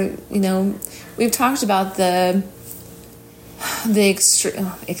are, we've talked about the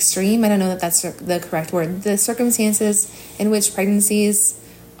extreme, I don't know that that's the correct word, the circumstances in which pregnancies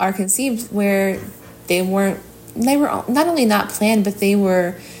are conceived where they were not only not planned, but they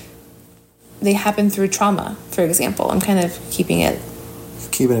happened through trauma, for example. I'm kind of keeping it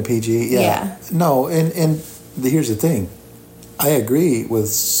PG. Yeah. No, and here's the thing. I agree with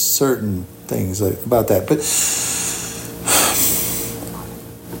certain things about that, but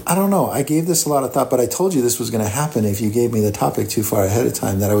I don't know. I gave this a lot of thought, but I told you this was going to happen if you gave me the topic too far ahead of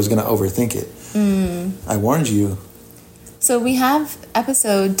time, that I was going to overthink it. I warned you. So we have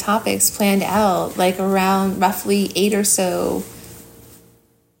episode topics planned out, like around roughly eight or so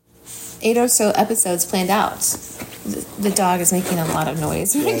episodes planned out. The dog is making a lot of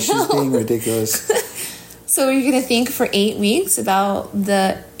noise right now. She's being ridiculous. So are you going to think for 8 weeks about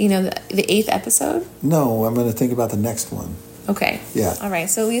the 8th episode? No, I'm going to think about the next one. Okay. Yeah. All right.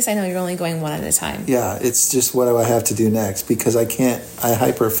 So at least I know you're only going one at a time. Yeah, it's just what do I have to do next, because I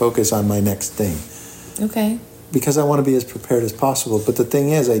hyper focus on my next thing. Okay. Because I want to be as prepared as possible. But the thing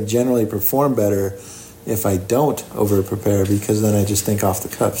is, I generally perform better if I don't over prepare, because then I just think off the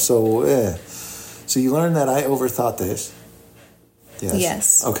cuff. So, So you learned that I overthought this.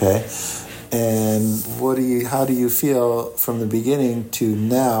 Yes. Okay. And how do you feel from the beginning to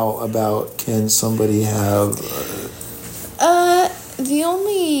now about, can somebody have... The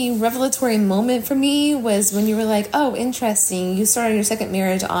only revelatory moment for me was when you were like, oh, interesting, you started your second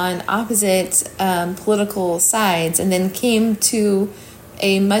marriage on opposite political sides and then came to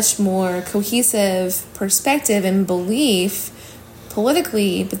a much more cohesive perspective and belief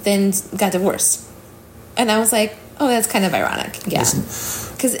politically, but then got divorced. And I was like, oh, that's kind of ironic. Yeah.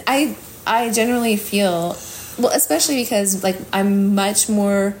 Because I generally feel, well, especially because I'm much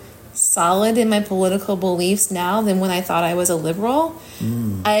more solid in my political beliefs now than when I thought I was a liberal.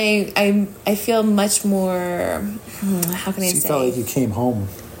 I feel much more, how can I say? You felt like you came home.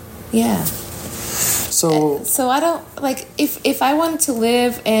 Yeah. So I don't, if I wanted to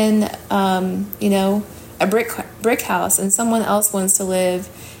live in, a brick house and someone else wants to live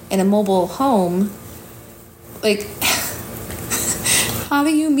in a mobile home, how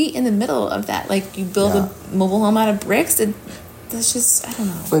do you meet in the middle of that? You build a mobile home out of bricks? That's just, I don't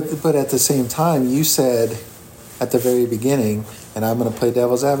know. But at the same time, you said at the very beginning, and I'm going to play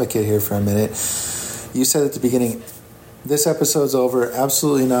devil's advocate here for a minute, you said at the beginning, this episode's over,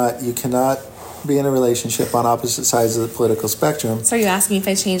 absolutely not, you cannot be in a relationship on opposite sides of the political spectrum. So are you asking if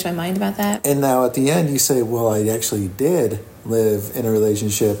I changed my mind about that? And now at the end you say, well, I actually did live in a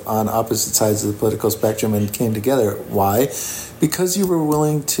relationship on opposite sides of the political spectrum and came together. Why? Because you were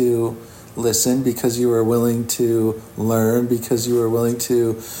willing to listen, because you were willing to learn, because you were willing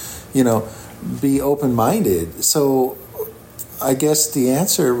to, be open-minded. So I guess the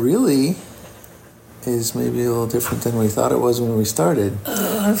answer really is maybe a little different than we thought it was when we started.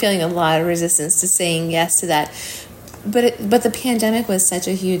 I'm feeling a lot of resistance to saying yes to that. But the pandemic was such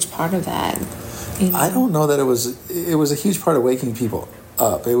a huge part of that. I don't know that it was a huge part of waking people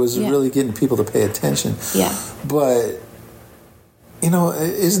up. It was really getting people to pay attention. Yeah. But,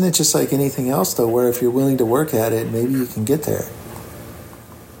 isn't it just like anything else, though, where if you're willing to work at it, maybe you can get there?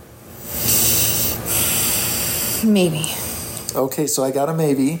 Maybe. Okay, so I got a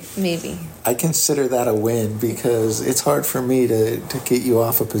maybe. Maybe. I consider that a win because it's hard for me to get you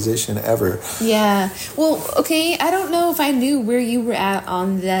off a position ever. Yeah. Well, okay, I don't know if I knew where you were at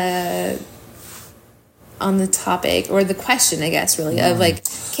on the topic or the question, I guess, really, of like,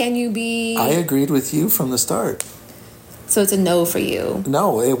 can you be... I agreed with you from the start. So it's a no for you.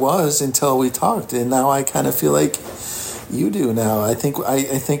 No, it was until we talked, and now I kind of feel like you do now. I think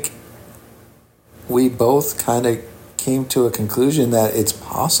we both kind of came to a conclusion that it's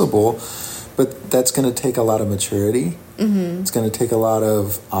possible, but that's going to take a lot of maturity. Mm-hmm. It's going to take a lot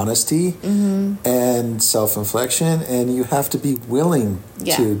of honesty and self-reflection, and you have to be willing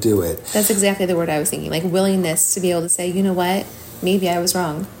to do it. That's exactly the word I was thinking, like willingness to be able to say, you know what, maybe I was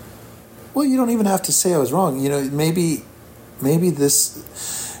wrong. Well, you don't even have to say I was wrong. Maybe this,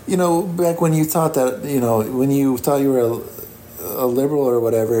 back when you thought that, when you thought you were a liberal or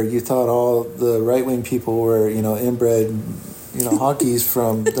whatever, you thought all the right-wing people were, inbred, honkies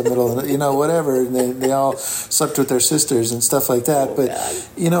from the middle of, whatever. And they all slept with their sisters and stuff like that. But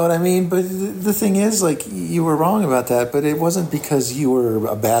you know what I mean? But the thing is, like, you were wrong about that. But it wasn't because you were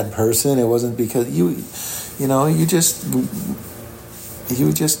a bad person. It wasn't because you just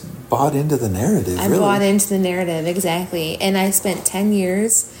bought into the narrative. I bought into the narrative, exactly. And I spent 10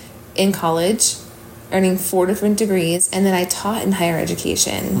 years in college earning 4 different degrees, and then I taught in higher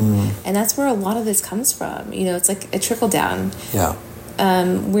education. And that's where a lot of this comes from. It's like a trickle down. Yeah.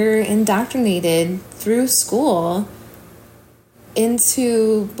 We're indoctrinated through school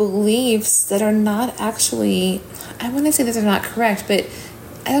into beliefs that are not actually, I wouldn't say that they're not correct, but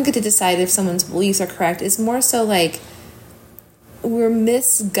I don't get to decide if someone's beliefs are correct. It's more so like we're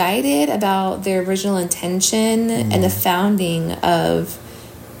misguided about their original intention and the founding of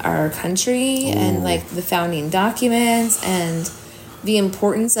our country and like the founding documents and the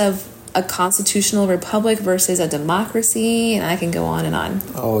importance of a constitutional republic versus a democracy, and I can go on and on.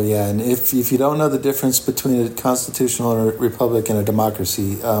 Oh yeah, and if you don't know the difference between a constitutional republic and a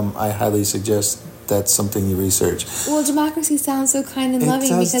democracy, I highly suggest that's something you research. Well, democracy sounds so kind and loving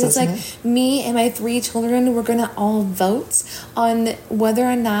because it's like me and my 3 children, we're gonna all vote on whether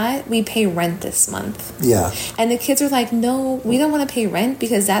or not we pay rent this month. Yeah. And the kids are like, no, we don't want to pay rent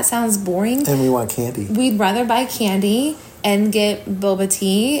because that sounds boring. And we want candy. We'd rather buy candy and get boba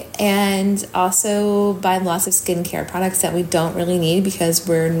tea and also buy lots of skincare products that we don't really need because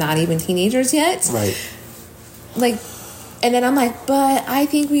we're not even teenagers yet. Right. Like, and then I'm like, but I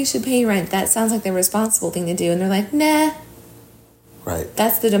think we should pay rent. That sounds like the responsible thing to do. And they're like, nah. Right.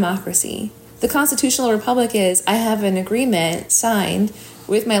 That's the democracy. The constitutional republic is I have an agreement signed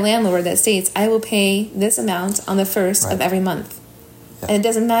with my landlord that states I will pay this amount on the 1st of every month. Yeah. And it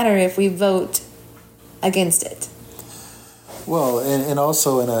doesn't matter if we vote against it. Well, and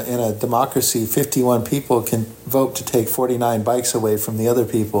also in a democracy, 51 people can vote to take 49 bikes away from the other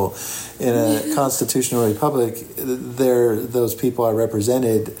people. In a constitutional republic, those people are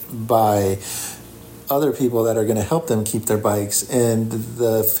represented by other people that are going to help them keep their bikes, and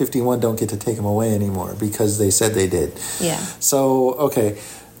the 51 don't get to take them away anymore because they said they did. Yeah. So, okay.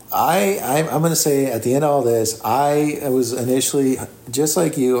 I'm going to say at the end of all this, I was initially, just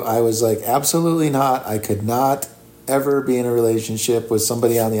like you, I was like, absolutely not. I could not ever be in a relationship with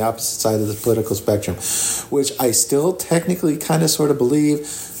somebody on the opposite side of the political spectrum, which I still technically kind of sort of believe,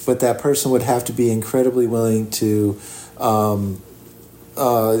 but that person would have to be incredibly willing to,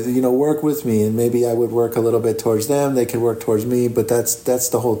 work with me, and maybe I would work a little bit towards them. They could work towards me, but that's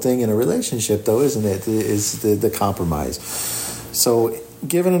the whole thing in a relationship, though, isn't it? Is the compromise. So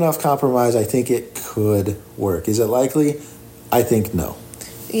given enough compromise, I think it could work. Is it likely? I think no.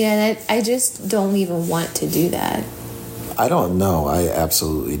 Yeah, and I just don't even want to do that. I don't know. I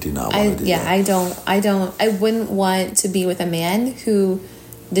absolutely do not want to do that. Yeah, I wouldn't want to be with a man who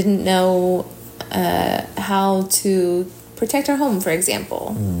didn't know how to protect our home, for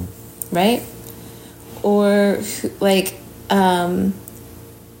example. Right? Or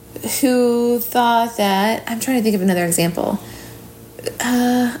who thought that, I'm trying to think of another example.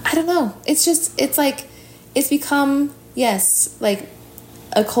 I don't know. It's like, it's become, yes, like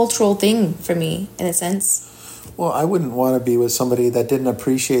a cultural thing for me in a sense. Well, I wouldn't want to be with somebody that didn't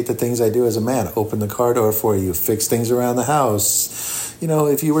appreciate the things I do as a man. Open the car door for you, fix things around the house.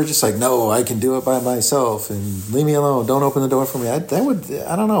 If you were just like, no, I can do it by myself and leave me alone, don't open the door for me. I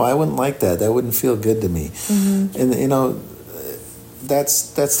don't know. I wouldn't like that. That wouldn't feel good to me. Mm-hmm. And,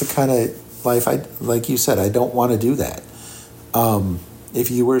 that's the kind of life like you said, I don't want to do that.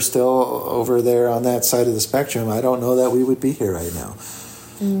 if you were still over there on that side of the spectrum, I don't know that we would be here right now.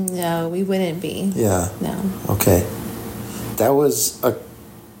 No, we wouldn't be. Yeah. No. Okay.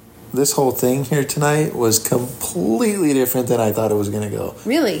 This whole thing here tonight was completely different than I thought it was going to go.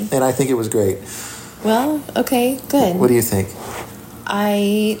 Really? And I think it was great. Well, okay, good. What do you think?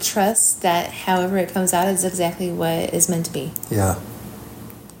 I trust that however it comes out is exactly what is meant to be. Yeah.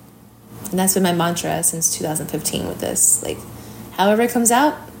 And that's been my mantra since 2015 with this. Like, however it comes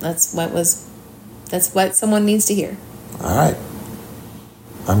out, that's what someone needs to hear. All right.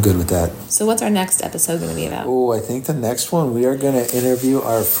 I'm good with that. So what's our next episode going to be about? Oh, I think the next one we are going to interview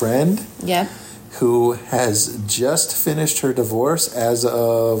our friend. Yep. Who has just finished her divorce as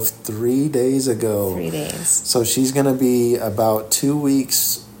of 3 days ago. 3 days. So she's going to be about 2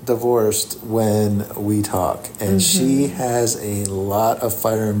 weeks divorced when we talk. And she has a lot of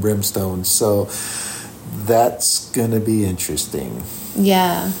fire and brimstone. So that's going to be interesting.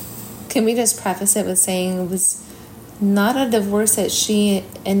 Yeah. Can we just preface it with saying it was not a divorce that she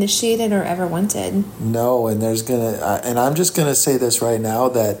initiated or ever wanted? No, and and I'm just going to say this right now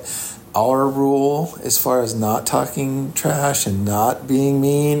that our rule as far as not talking trash and not being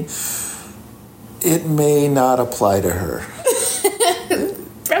mean, it may not apply to her.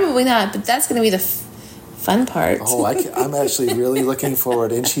 Probably not, but that's going to be the fun part. Oh, I'm actually really looking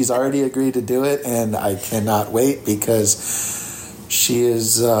forward, and she's already agreed to do it, and I cannot wait because she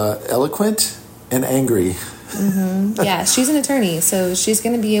is eloquent and angry. Mm-hmm. Yeah, she's an attorney, so she's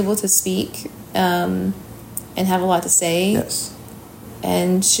going to be able to speak and have a lot to say. Yes.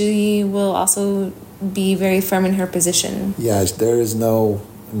 And she will also be very firm in her position. Yes, there's no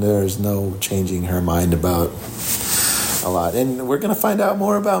changing her mind about a lot. And we're going to find out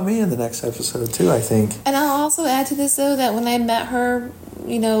more about me in the next episode, too, I think. And I'll also add to this, though, that when I met her,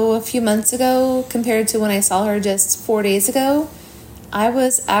 a few months ago, compared to when I saw her just 4 days ago, I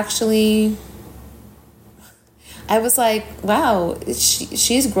was like, wow,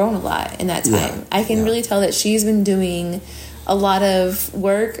 she's grown a lot in that time. Yeah, I can really tell that she's been doing a lot of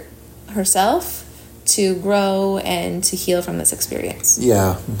work herself to grow and to heal from this experience.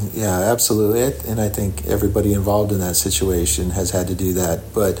 Yeah, absolutely. And I think everybody involved in that situation has had to do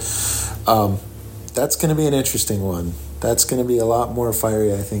that. But that's going to be an interesting one. That's going to be a lot more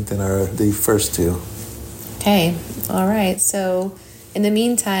fiery, I think, than the first two. Okay, all right. So in the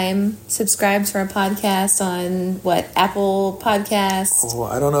meantime, subscribe to our podcast on Apple Podcast? Oh,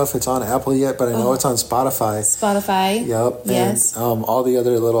 I don't know if it's on Apple yet, but I know it's on Spotify. Spotify. Yep. Yes. And all the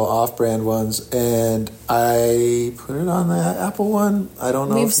other little off-brand ones. And I put it on the Apple one. I don't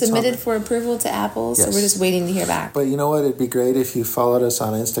know. We've submitted for approval to Apple, so we're just waiting to hear back. But you know what? It'd be great if you followed us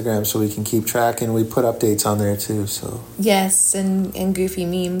on Instagram so we can keep track, and we put updates on there too. So yes, and goofy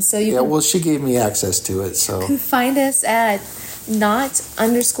memes. So well, she gave me access to it. So you can find us at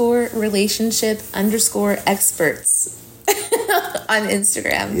not_relationship_experts on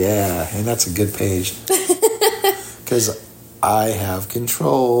Instagram. Yeah, and that's a good page because I have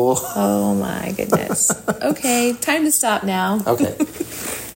control. Oh my goodness. Okay, time to stop now. Okay.